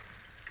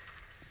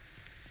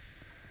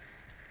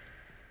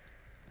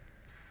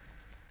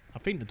 I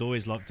think the door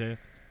is locked here.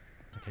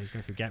 Okay, go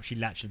through gap. She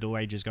latched the door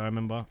ages ago, I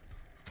remember.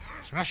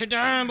 Smash it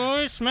down,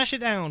 boys! Smash it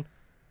down!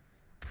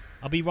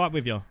 I'll be right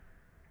with you.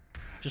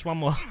 Just one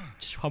more.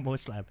 Just one more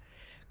slab.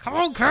 Come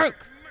on, cook!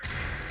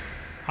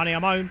 Honey,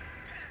 I'm home.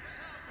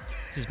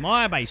 This is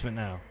my basement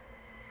now.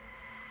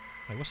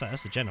 Wait, what's that?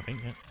 That's the gen, I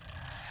think, yeah.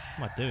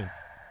 What am I doing?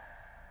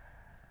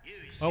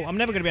 Oh, I'm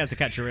never going to be able to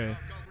catch her here.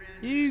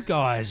 You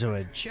guys are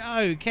a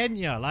joke, ain't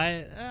you?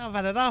 Like, I've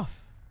had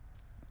enough.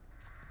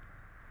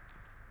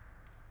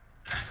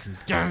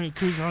 Damn it,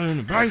 because I'm in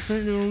the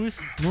basement and all this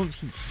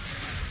nonsense.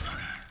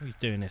 What are you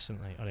doing this,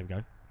 aren't they? Oh, there we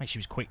go. Mate, she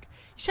was quick.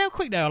 You see how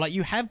quick they are? Like,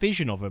 you have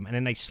vision of them, and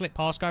then they slip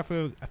past, go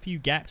through a few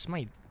gaps.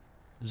 Mate,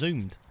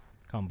 zoomed.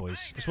 Come on,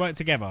 boys. Let's work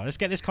together. Let's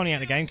get this Connie out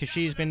of the game, because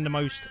she has been the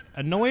most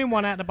annoying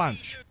one out of the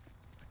bunch.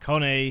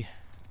 Connie.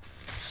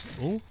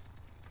 Oh.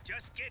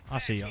 I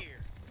see you.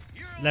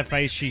 Left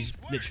face, she's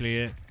literally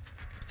here.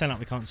 Pretend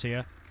like we can't see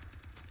her.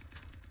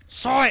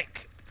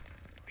 Psych!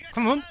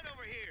 Come on.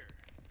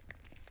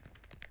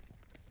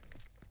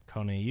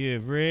 Connie, you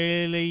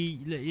really...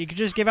 You could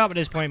just give up at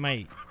this point,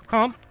 mate.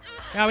 Come on.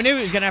 Yeah, we knew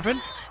it was going to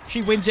happen.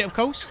 She wins it, of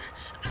course.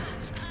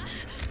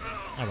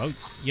 Oh, well.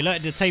 You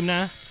alerted the team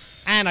now.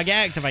 And I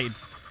get activated.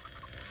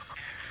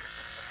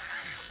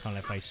 Come on,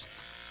 left face.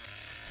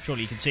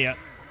 Surely you can see her.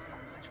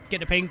 Get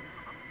the ping.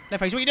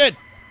 Left face, what are you doing?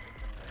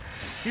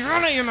 She's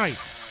running at you, mate.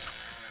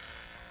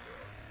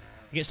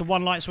 He gets the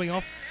one light swing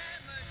off.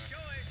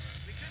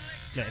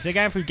 Look, if they're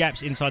going through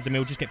gaps inside the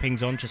mill, just get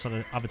pings on, just so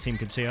the other team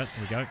can see her.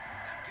 There we go.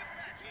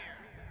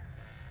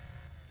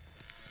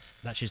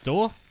 That's his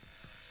door.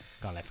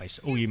 Go on, left face.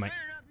 All you, mate.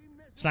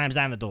 Slams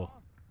down the door.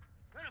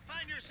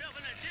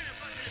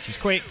 She's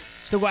quick.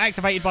 Still got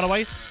activated, by the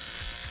way.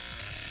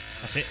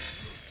 That's it.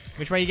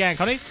 Which way are you going,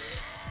 Connie?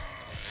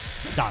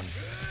 Done.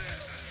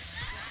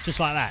 Just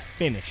like that.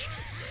 Finished.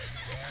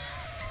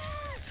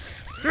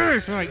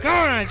 Finish, mate. Go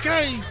on,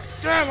 go.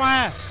 Damn my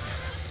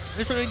ass.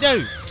 That's what we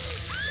do.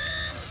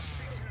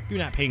 Do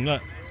that ping,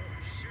 look.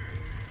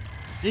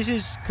 This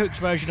is Cook's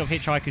version of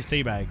Hitchhiker's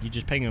Teabag. You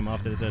just ping them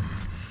after they're dead.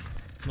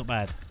 Not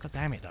bad. God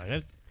damn it, though.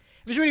 It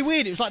was really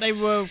weird. It was like they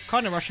were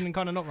kind of rushing and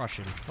kind of not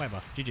rushing.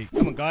 Whatever. GG.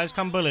 Come on, guys.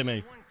 Come bully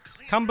me.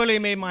 Come bully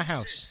me in my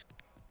house.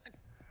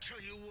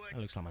 That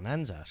looks like my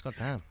nan's house. God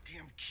damn.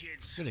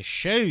 Look at his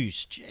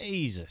shoes.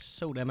 Jesus.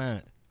 Sort them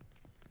out.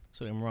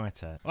 Sort them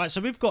right out. Alright, so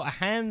we've got a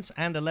hands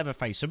and a leather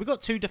face. So we've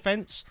got 2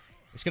 defense.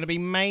 It's going to be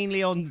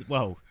mainly on,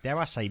 well, dare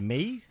I say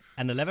me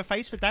and the leather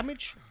face for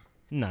damage?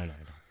 No.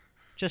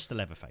 Just the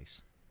leather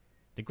face.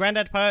 The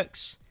granddad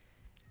perks.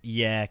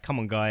 Yeah, come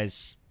on,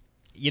 guys.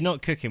 You're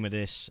not cooking with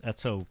this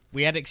at all.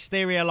 We had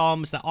exterior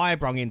alarms that I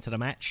brung into the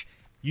match.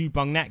 You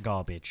brung that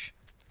garbage.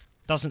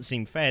 Doesn't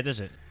seem fair, does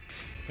it?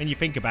 When you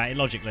think about it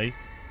logically.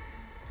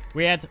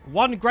 We had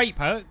 1 great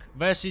perk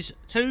versus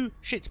 2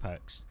 shit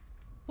perks.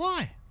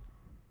 Why?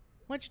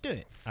 Why'd you do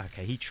it?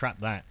 Okay, he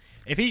trapped that.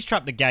 If he's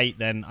trapped the gate,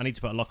 then I need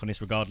to put a lock on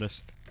this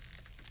regardless.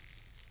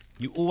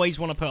 You always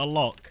want to put a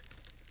lock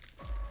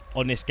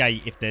on this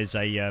gate if there's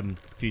a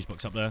fuse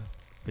box up there.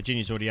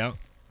 Virginia's already out.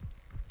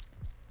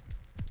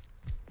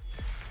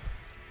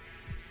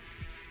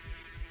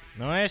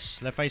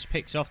 Nice. Left face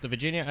picks off the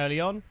Virginia early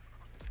on.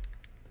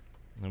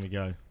 There we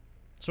go.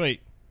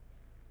 Sweet.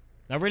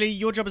 Now really,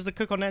 your job as the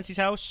cook on Nancy's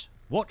house,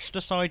 watch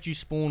the side you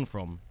spawn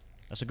from.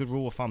 That's a good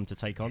rule of thumb to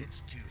take on.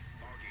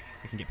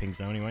 We can get pings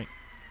now anyway.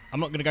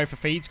 I'm not going to go for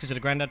feeds because of the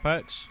granddad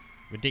perks.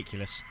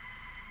 Ridiculous.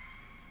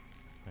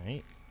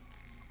 Right.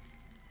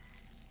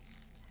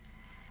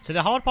 So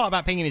the hard part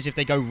about pinging is if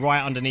they go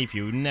right underneath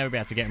you, you'll never be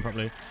able to get them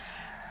properly.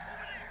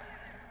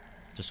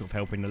 Just sort of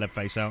helping the left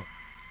face out.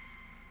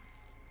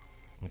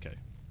 Okay.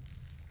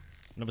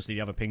 And obviously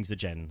the other ping's the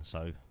gen,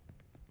 so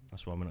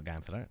that's why we're not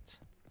going for that.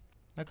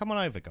 Now come on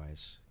over,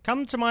 guys.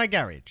 Come to my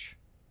garage.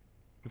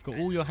 We've got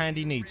all your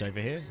handy needs over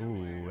here.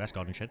 Ooh, that's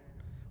garden shed.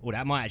 Oh,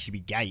 that might actually be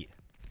gate.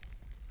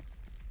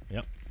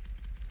 Yep.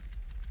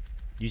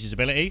 Use his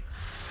ability.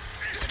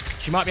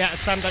 She might be out of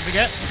stand, don't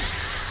forget.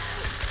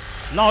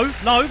 Low,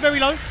 low, very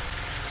low.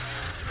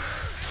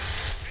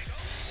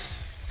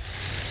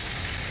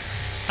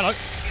 Hello.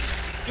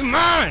 You're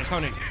mine,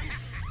 Connie.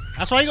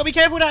 That's why you gotta be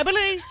careful with that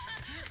ability.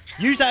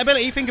 Use that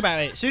ability, think about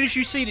it. As soon as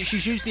you see that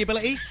she's used the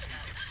ability,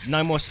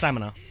 no more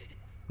stamina.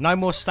 No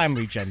more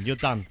stamina regen. You're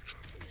done.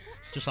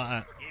 Just like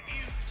that.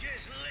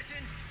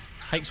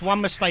 Takes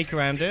one mistake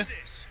around here,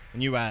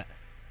 and you're out.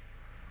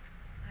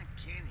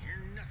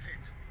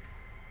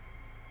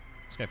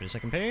 Let's go for the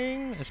second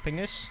ping. Let's ping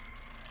this.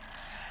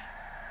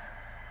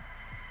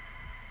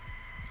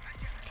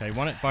 Okay,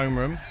 1 at bone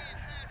room.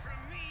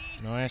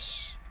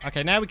 Nice.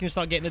 Okay, now we can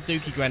start getting the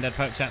Dookie Grandad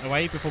perks out of the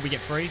way before we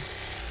get free.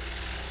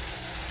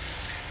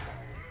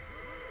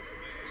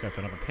 Let's go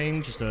for another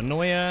ping just to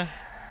annoy her.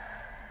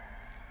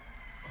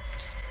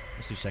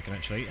 Let's do second,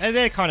 actually.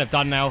 They're kind of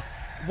done now.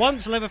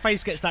 Once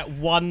Leatherface gets that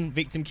 1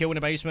 victim kill in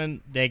the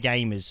basement, their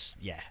game is,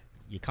 yeah,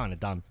 You're kind of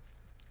done.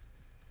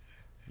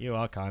 You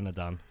are kind of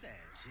done.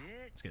 That's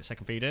it. Let's get a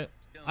second feed it.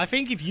 I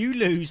think if you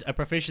lose a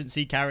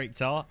proficiency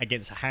character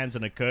against a hands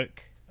and a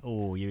cook,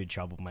 oh, you're in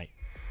trouble, mate.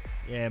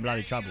 Yeah,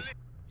 bloody trouble.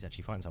 He's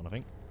actually fighting someone, I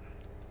think.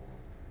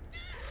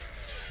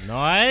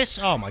 Nice.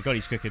 Oh my god,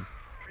 he's cooking.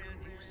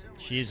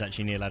 She is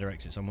actually near ladder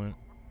exit somewhere.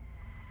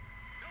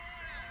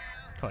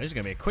 God, this is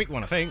going to be a quick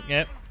one, I think.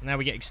 Yep. Now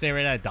we get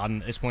exterior there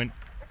done at this point.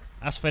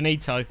 That's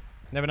finito.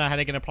 Never know how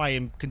they're going to play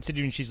him,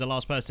 considering she's the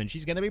last person.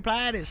 She's going to be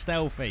playing it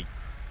stealthy.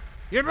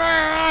 You're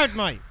bad,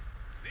 mate.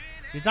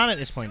 You're done at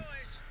this point.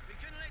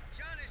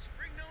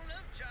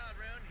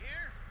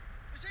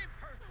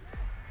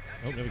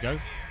 Oh, there we go.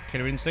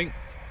 Killer instinct.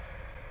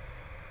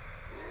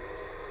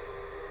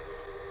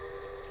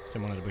 It's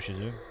in one of the bushes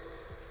here.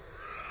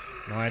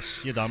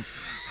 Nice. You're done.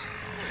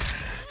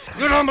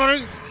 You're done,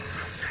 buddy.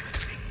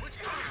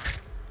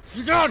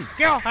 You're done.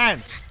 Get off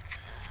hands.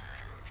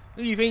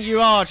 Who do you think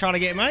you are trying to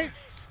get, mate?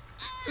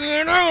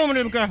 Yeah, no one of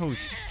them grapples.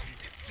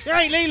 You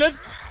ain't Leland.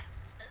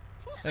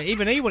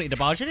 Even he wanted the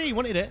barge, didn't he? He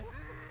wanted it.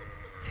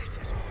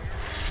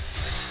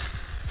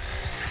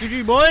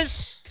 GG,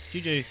 boys.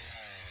 GG.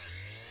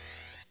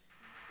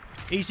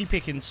 Easy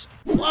pickings.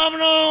 Well,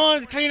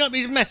 no, clean up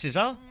these messes,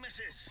 huh?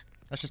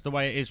 That's just the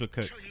way it is with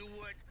Cook.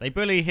 They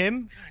bully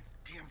him,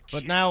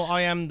 but now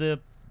I am the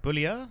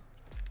bullier.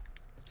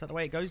 Is that the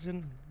way it goes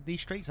in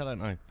these streets? I don't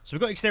know. So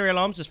we've got exterior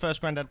alarms as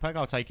first granddad perk.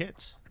 I'll take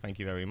it. Thank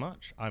you very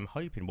much. I'm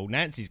hoping. Well,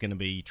 Nancy's going to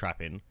be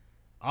trapping.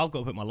 I've got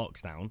to put my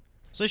locks down.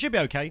 So it should be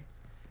okay.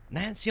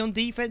 Nancy on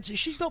defense.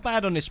 She's not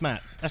bad on this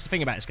map. That's the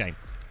thing about this game.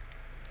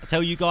 I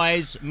tell you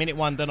guys, minute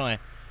one, don't I?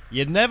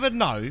 You never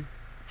know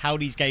how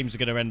these games are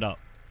going to end up.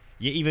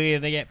 You're either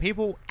going to get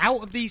people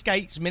out of these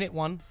gates minute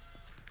one,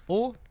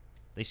 or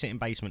they sit in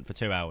basement for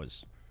 2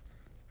 hours.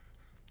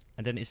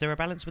 And then is there a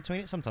balance between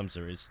it? Sometimes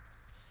there is.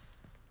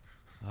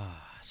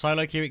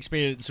 Solo queue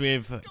experience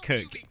with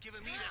Cook.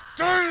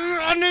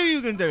 I knew you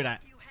were going to do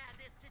that.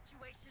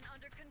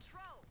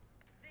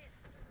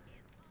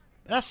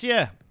 That's,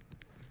 yeah.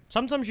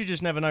 Sometimes you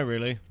just never know,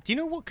 really. Do you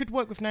know what could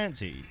work with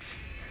Nancy?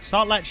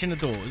 Start latching the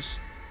doors.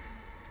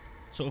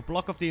 Sort of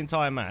block off the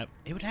entire map.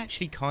 It would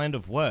actually kind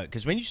of work.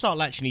 Because when you start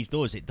latching these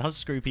doors, it does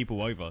screw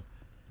people over.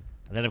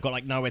 And then they've got,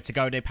 like, nowhere to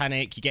go. They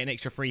panic. You get an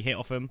extra free hit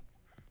off them.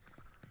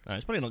 No,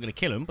 it's probably not going to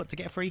kill them. But to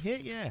get a free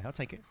hit, yeah, I'll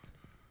take it.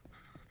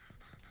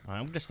 Alright,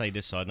 I'm going to stay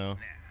this side now.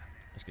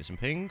 Let's get some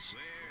pings.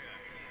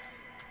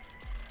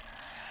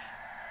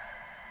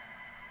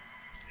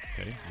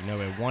 Okay, you know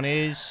where 1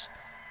 is.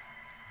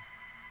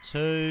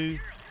 2.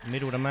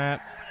 Middle of the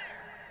map.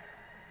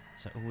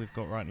 Is that all we've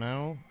got right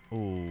now?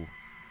 Oh,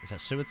 is that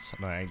sewer?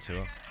 No, it ain't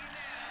sewer.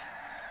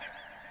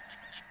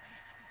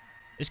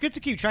 It's good to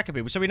keep track of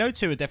people. So we know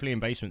 2 are definitely in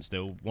basement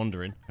still,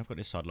 wandering. I've got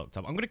this side locked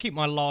up. I'm going to keep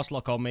my last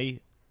lock on me.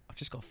 I've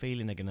just got a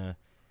feeling they're going to...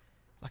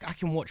 Like, I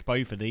can watch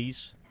both of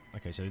these.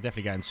 Okay, so they're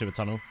definitely going sewer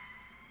tunnel.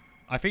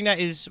 I think that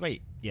is...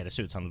 Wait. Yeah, the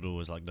sewer tunnel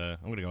door is like there.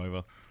 I'm going to go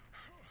over.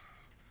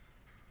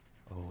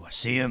 Oh, I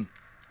see him.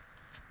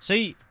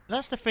 See,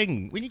 that's the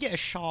thing. When you get a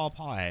sharp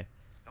eye...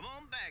 Come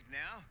on back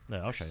now.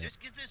 No, I'll show you.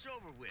 Just get this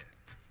over with.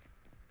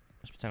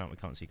 Let's pretend like we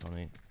can't see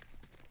Connie.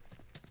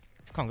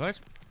 Come on, guys.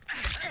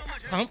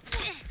 Come on.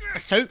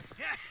 That's 2.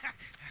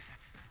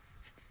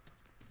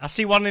 I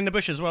see 1 in the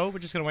bush as well. We're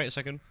just going to wait a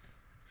second.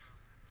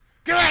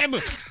 Get out of the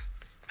bush!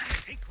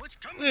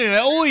 Yeah,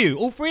 all you.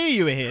 All 3 of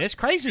you are here. That's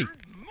crazy.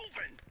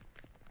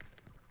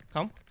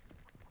 Come.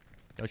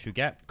 Go through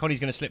gap. Connie's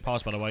going to slip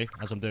past, by the way,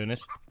 as I'm doing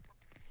this.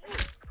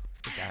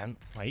 Again.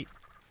 Wait.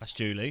 That's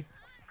Julie.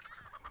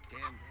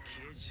 Damn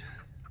kids.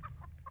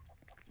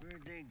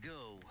 Where'd they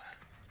go?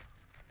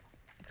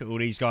 Look at all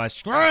these guys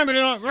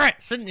scrambling like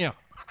rats, didn't you? I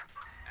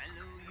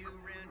know you around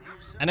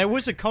here somewhere. And there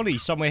was a Connie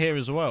somewhere here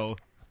as well.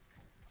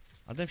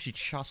 I don't know if she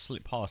just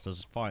slipped past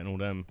us fighting all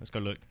them. Let's go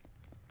look.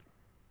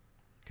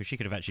 Because she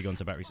could have actually gone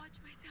to batteries.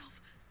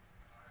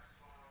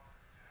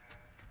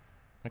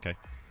 Okay.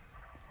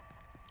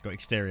 Got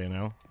exterior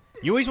now.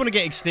 You always want to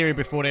get exterior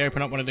before they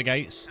open up one of the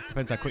gates.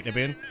 Depends how quick they're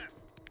being.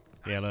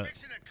 Yeah, look.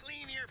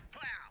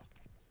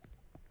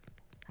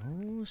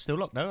 Oh, still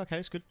locked though. Okay,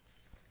 it's good.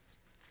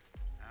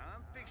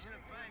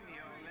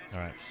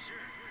 Alright.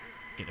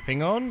 Get the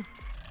ping on.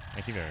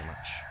 Thank you very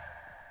much.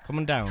 Come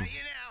on down.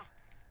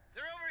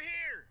 They're over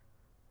here.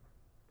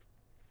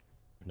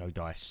 No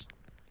dice.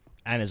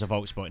 And there's a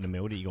vault spot in the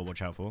middle that you got to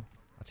watch out for.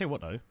 I'll tell you what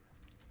though.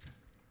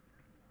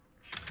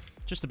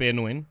 Just to be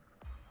annoying.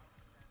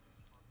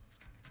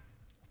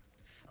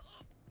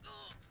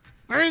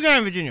 Where are you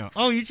going, Virginia?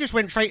 Oh, you just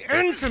went straight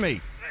into me.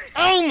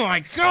 Oh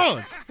my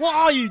god! What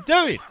are you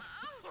doing?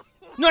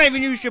 Not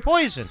even used your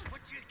poison.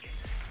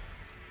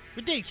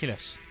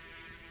 Ridiculous.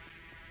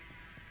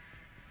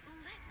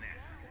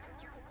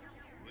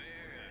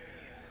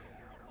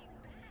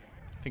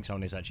 I think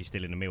someone is actually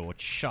still in the middle or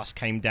just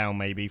came down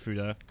maybe through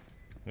there.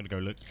 I'm gonna go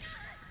look.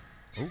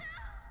 Oh.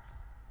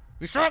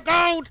 We struck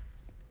gold!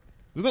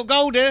 We've got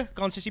gold here.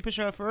 Go on, sissy, push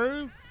her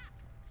through.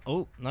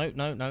 Oh, no,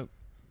 no, no.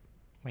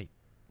 Wait.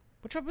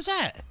 What trap was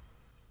that?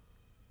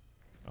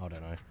 I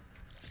don't know.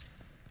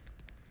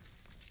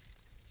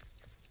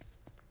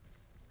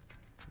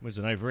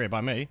 Wasn't over here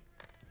by me.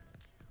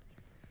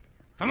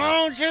 Come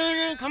on,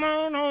 children, come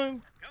on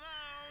home. Come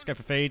on. Let's go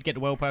for feed, get the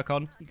well perk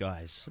on. You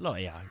guys, look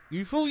at ya.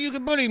 You thought you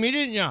could bully me,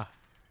 didn't ya?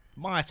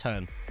 My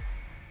turn.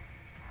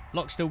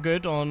 Lock's still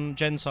good on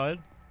Jen's side.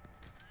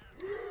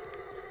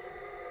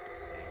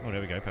 Oh,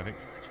 there we go, perfect.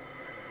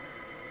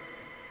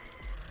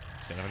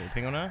 Let's get another little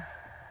ping on her.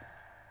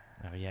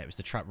 Oh yeah, it was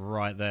the trap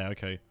right there,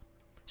 okay.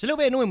 It's a little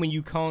bit annoying when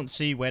you can't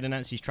see where the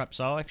Nancy's traps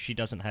are if she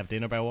doesn't have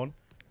dinner bell on.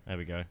 There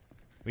we go.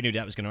 We knew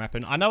that was going to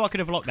happen. I know I could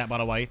have locked that, by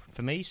the way.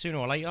 For me, sooner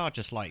or later, I'd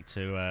just like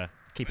to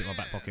keep it in my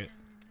back pocket.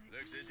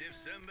 Looks as if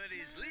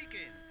somebody's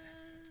leaking.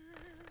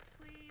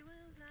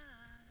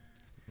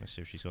 Let's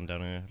see if she's gone down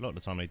here. A lot of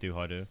the time they do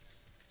hide her.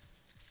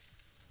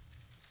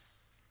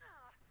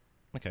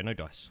 Okay, no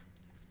dice.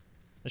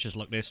 Let's just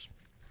lock this.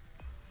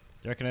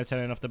 Do you reckon they're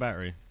turning off the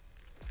battery?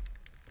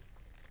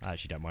 I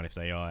actually don't mind if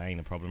they are. It ain't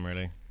a problem,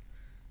 really.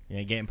 You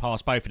ain't getting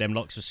past both of them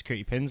locks with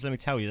security pins. Let me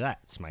tell you that,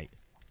 mate.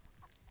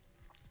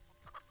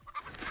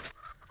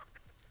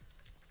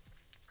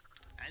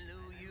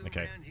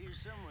 Okay.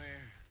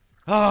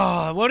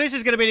 Ah, well, this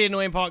is going to be the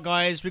annoying part,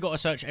 guys. We've got to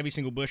search every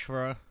single bush for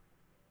her.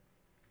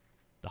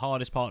 The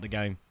hardest part of the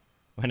game.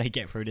 When they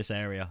get through this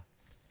area.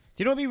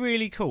 Do you know what would be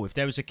really cool if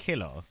there was a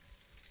killer?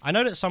 I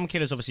know that some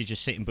killers obviously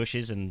just sit in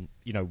bushes and,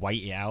 you know,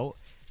 wait it out.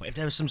 But if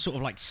there was some sort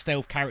of, like,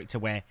 stealth character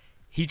where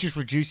he just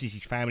reduces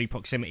his family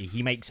proximity.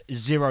 He makes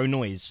 0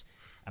 noise.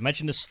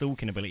 Imagine the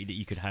stalking ability that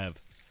you could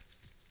have.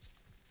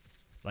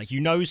 Like, you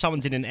know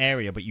someone's in an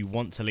area, but you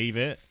want to leave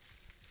it.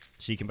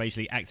 So you can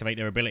basically activate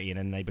their ability and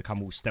then they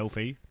become all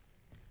stealthy.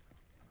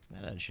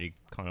 That actually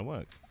kind of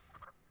worked.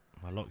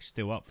 My lock's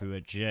still up through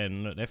a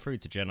Jen. Look, they're through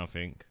to Jen, I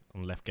think,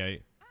 on the left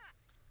gate.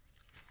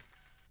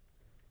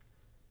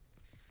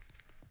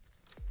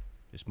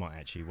 This might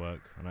actually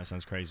work. I know it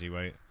sounds crazy,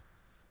 wait.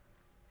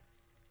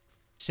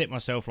 Sit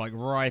myself, like,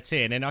 right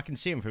here, and then I can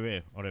see him through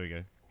here. Oh, there we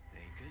go.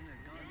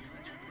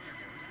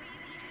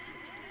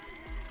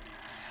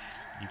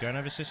 You going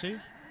over, Sissy?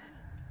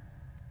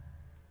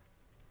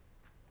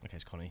 Okay,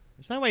 it's Connie.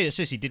 There's no way that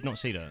Sissy did not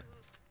see that.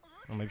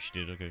 Oh, maybe she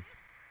did, okay.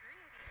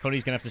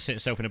 Connie's going to have to sit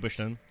herself in a bush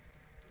then.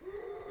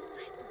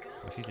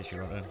 Oh, she's literally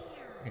right there.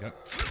 There you go.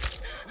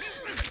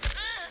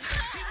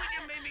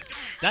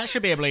 That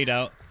should be a bleed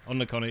out on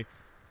the Connie.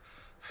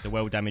 The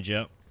well damage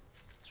out.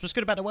 So what's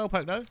good about the well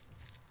poke, though?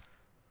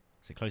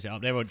 So close it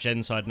up. They're on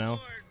Jen's side now.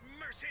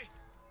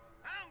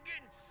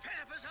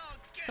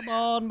 Come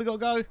on, we got to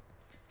go.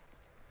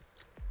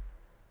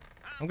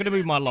 I'm going to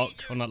move my lock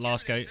on that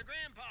last gate.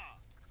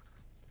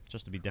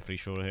 Just to be definitely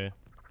sure here.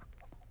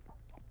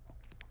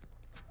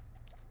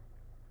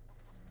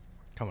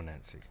 Come on,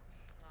 Nancy.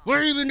 What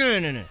have you been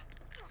doing in it?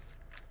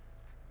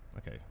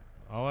 Okay.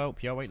 I'll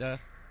help you. I'll wait there.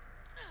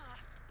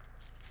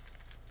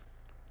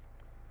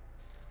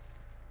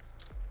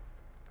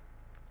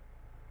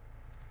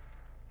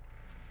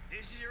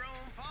 This is your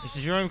own fault. This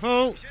is your own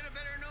fault. Should have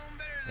better known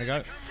better There than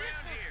you go. to come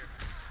round here.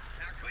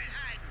 Now quit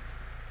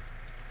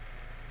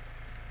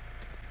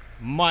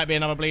hiding. Might be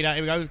another bleed out.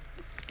 Here we go.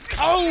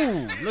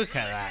 Oh, look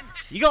at that.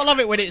 You got to love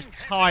it when it's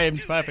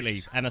timed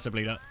perfectly. And that's a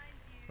bleed out.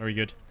 Very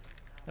good.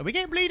 Are we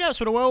getting bleed outs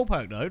for the world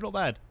poke, though? Not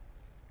bad.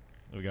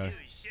 There we go.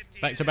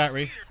 Back to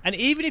battery. And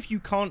even if you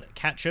can't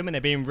catch them and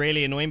they're being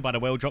really annoying by the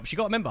well drops, you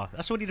got to remember,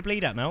 that's already the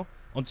bleed out now.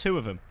 On 2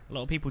 of them. A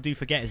lot of people do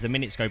forget as the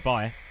minutes go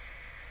by.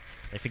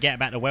 They forget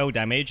about the well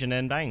damage and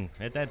then bang,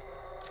 they're dead.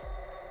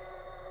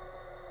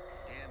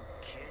 Damn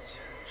kids.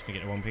 Just gonna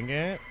get the 1 ping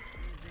here.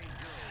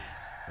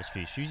 Where's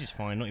Fuse? Fuse is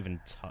fine, not even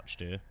touched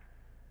here.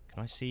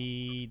 Can I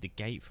see the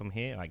gate from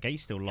here? Right,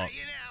 gate's still locked.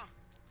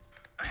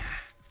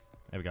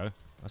 There we go.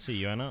 I see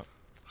you, Anna.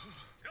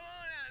 Come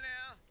on out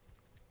now.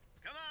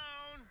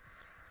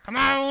 Come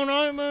on. Come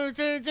on, I'm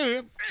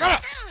shut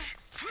up!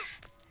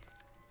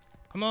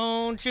 Come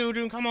on,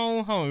 children, come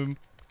on home.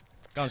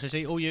 Go on,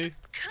 Sissy, all you.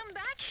 Come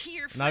back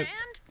here, No, friend.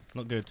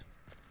 not good.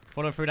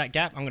 Follow through that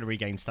gap. I'm going to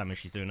regain stamina.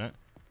 She's doing that.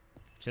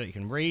 So that you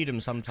can read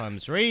them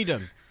sometimes. Read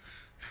them.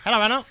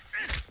 Hello, Anna.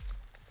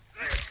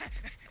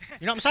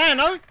 You know what I'm saying,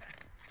 though?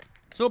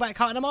 It's all about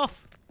cutting them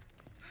off.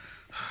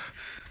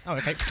 Oh,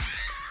 okay.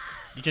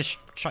 You just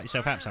shut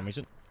yourself out for some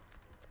reason.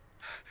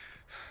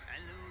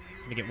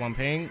 Let me get 1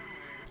 ping.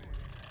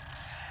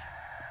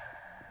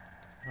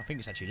 I think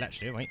it's actually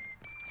latched here, mate.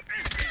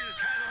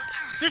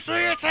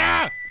 Sissy, it's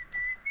her!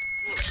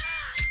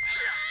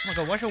 Oh my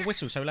god, why's your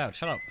whistle so loud?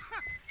 Shut up.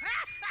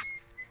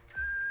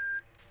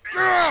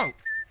 Girl!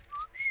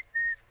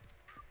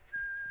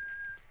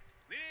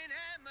 We didn't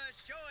have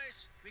much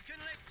choice. We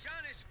couldn't let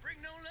Johnny spring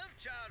no love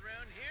child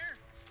around here.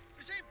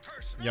 This ain't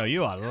personal. Yo,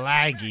 you are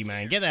laggy,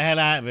 man. Get the hell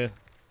out of here.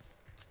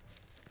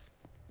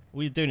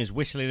 All you're doing is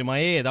whistling in my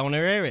ear. Don't want to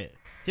hear it.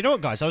 Do you know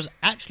what, guys? I was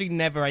actually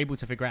never able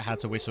to figure out how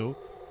to whistle.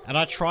 And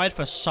I tried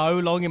for so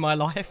long in my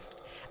life.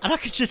 And I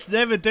could just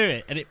never do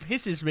it. And it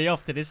pisses me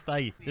off to this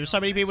day. There were so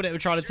many people that were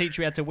trying to teach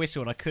me how to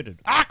whistle and I couldn't.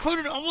 I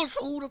couldn't. I watched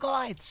all the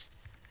guides.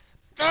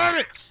 Damn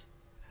it.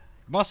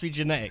 Must be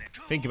genetic.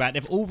 Think about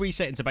it. They've all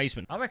reset into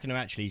basement. I reckon they're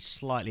actually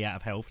slightly out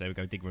of health. There we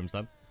go. Dig room's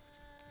done.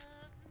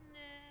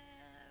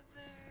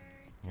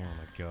 Oh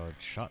my god,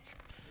 shut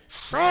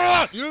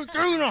up! You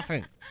do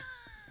nothing!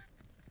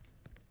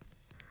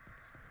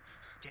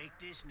 Take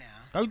this now.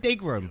 Go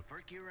dig room. It'll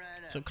perk you right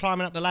up. Stop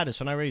climbing up the ladders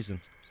for no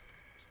reason.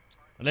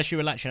 Unless you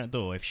were latching that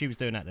door. If she was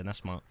doing that, then that's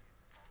smart.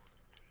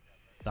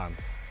 Done.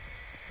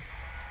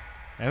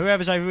 Now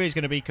whoever's over here is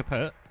going to be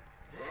kaput.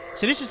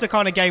 So this is the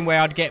kind of game where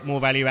I'd get more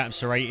value out of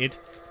serrated.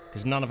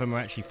 Because none of them are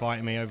actually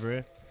fighting me over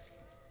here.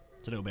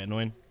 It's a little bit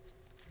annoying.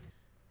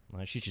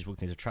 No, she's just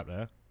walked into a trap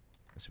there.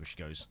 Let's see where she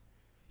goes.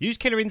 Use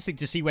Killer Instinct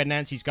to see where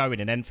Nancy's going,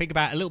 and then think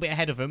about a little bit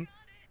ahead of them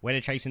where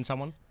they're chasing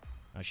someone.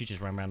 Oh, she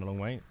just ran around a long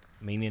way,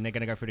 meaning they're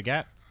going to go through the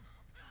gap.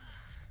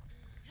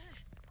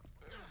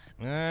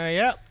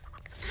 Yep.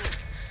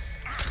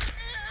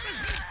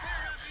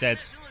 Dead.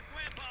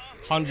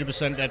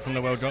 100% dead from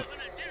the well drop.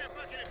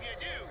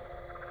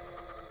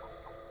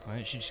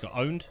 Right, she just got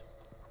owned.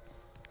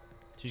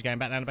 She's going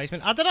back down the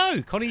basement. I don't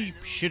know. Connie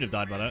should have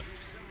died by that.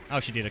 Oh,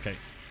 she did. Okay.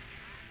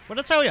 What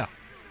did I tell you?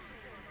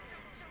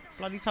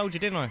 Bloody told you,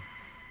 didn't I?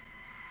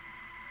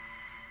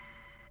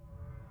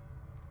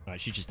 Right,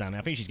 she's just down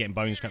there. I think she's getting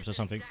bone scraps or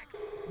something.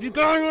 You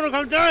guys want to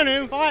come down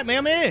here and fight me?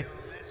 I'm here.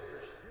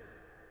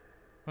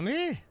 I'm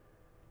here.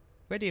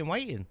 Ready and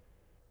waiting.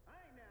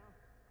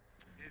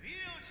 If you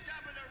don't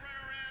stop with the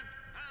runaround,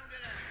 I'm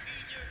gonna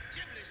feed your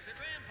giblets to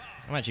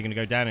Grandpa. I'm actually going to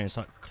go down here and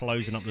start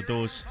closing up the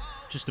doors.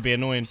 Just to be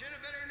annoying. Should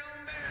have better known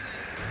better than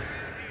to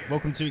come around here.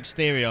 Welcome to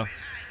exterior.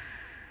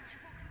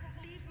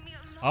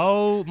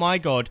 Oh my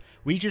god.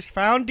 We just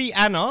found the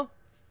Anna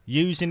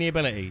using the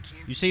ability.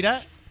 You see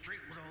that?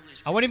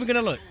 I wasn't even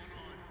going to look.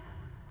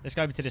 Let's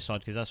go over to this side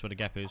because that's where the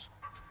gap is.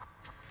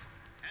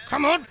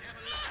 Come on!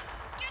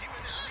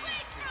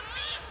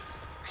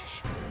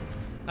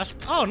 That's...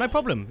 Oh, no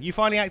problem. You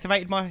finally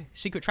activated my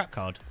secret trap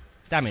card.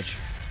 Damage.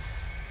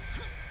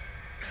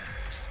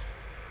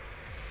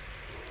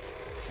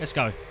 Let's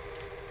go.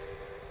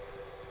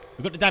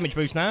 We've got the damage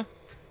boost now.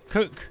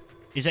 Cook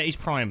is at his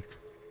prime.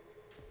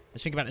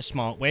 Let's think about this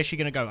smart. Where's she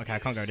going to go? Okay, I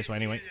can't go this way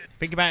anyway.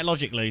 Think about it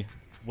logically.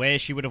 Where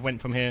she would have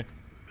went from here.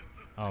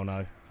 Oh,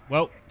 no.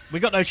 Well, we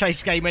got no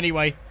chase game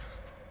anyway.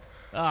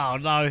 Oh,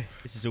 no.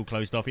 This is all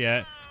closed off,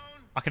 yeah.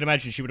 I can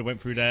imagine she would have went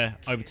through there,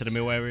 over to the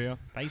mill area.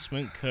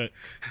 Basement Cook.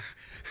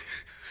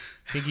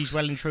 I think he's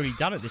well and truly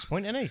done at this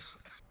point, isn't he?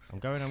 I'm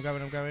going.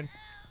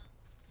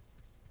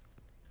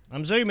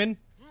 I'm zooming.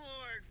 Lord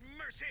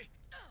mercy.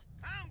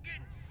 I'm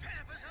getting fed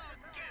up as all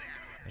get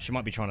out. She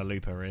might be trying to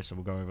loop her here, so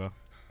we'll go over.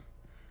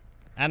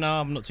 Anna,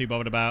 I'm not too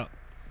bothered about.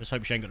 Let's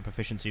hope she ain't got the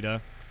proficiency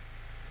there.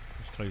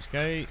 Let's close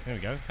gate. There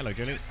we go. Hello,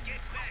 Julie. Just get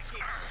back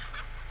here.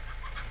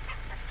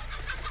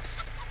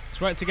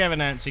 Let's work together,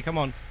 Nancy. Come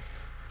on.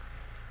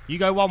 You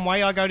go one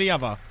way, I go the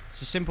other.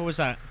 It's as simple as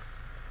that.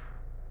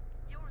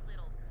 Your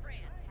little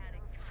friend had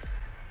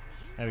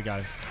a There we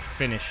go.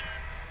 Finished. I'm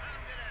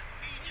gonna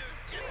feed your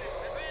giblets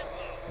to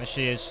Grandpa. There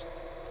she is.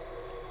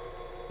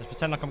 Let's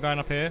pretend like I'm going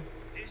up here.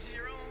 This is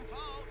your own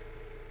fault.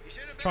 You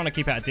should have Trying to better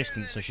keep at a known better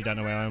distance than so to she come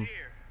don't know where I am. around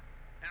here.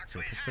 Now So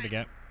quit push through the hiding.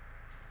 gap.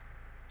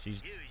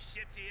 She's You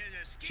shifty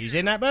as a skeeter. She's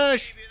in that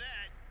bush. Give you that.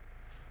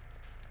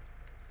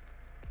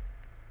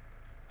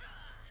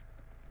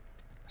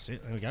 That's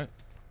it. There we go.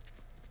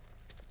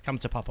 Come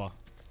to Papa.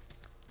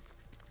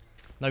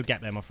 No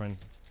gap there, my friend.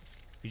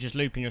 You're just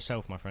looping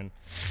yourself, my friend.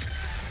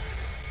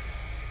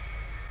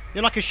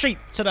 You're like a sheep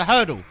to the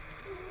hurdle.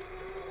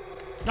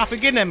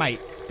 Nothing in there, mate.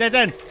 Dead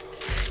end.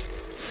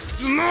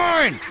 It's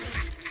mine.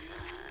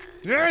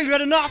 Yeah, you had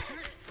enough.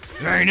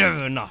 You ain't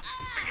never enough.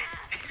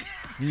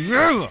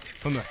 Never.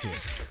 Come back here.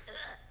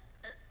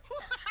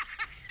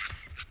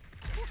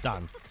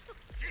 Done.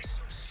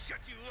 This'll shut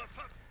you up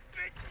a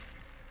bit.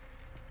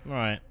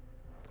 Right.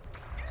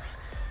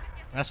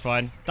 That's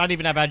fine. Don't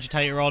even have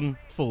agitator on.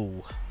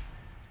 Fool.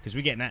 Because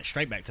we're getting that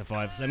straight back to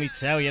 5. Let me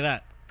tell you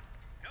that.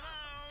 Come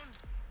on.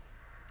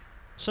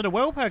 So the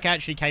well perk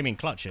actually came in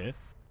clutch here.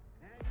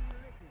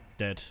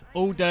 Dead.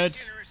 All dead.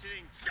 Interested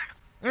in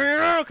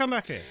crap. Oh, come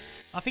back here.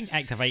 I think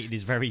activated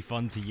is very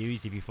fun to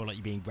use if you feel like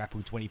you're being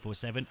grappled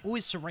 24/7. Or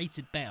is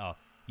serrated better?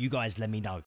 You guys let me know.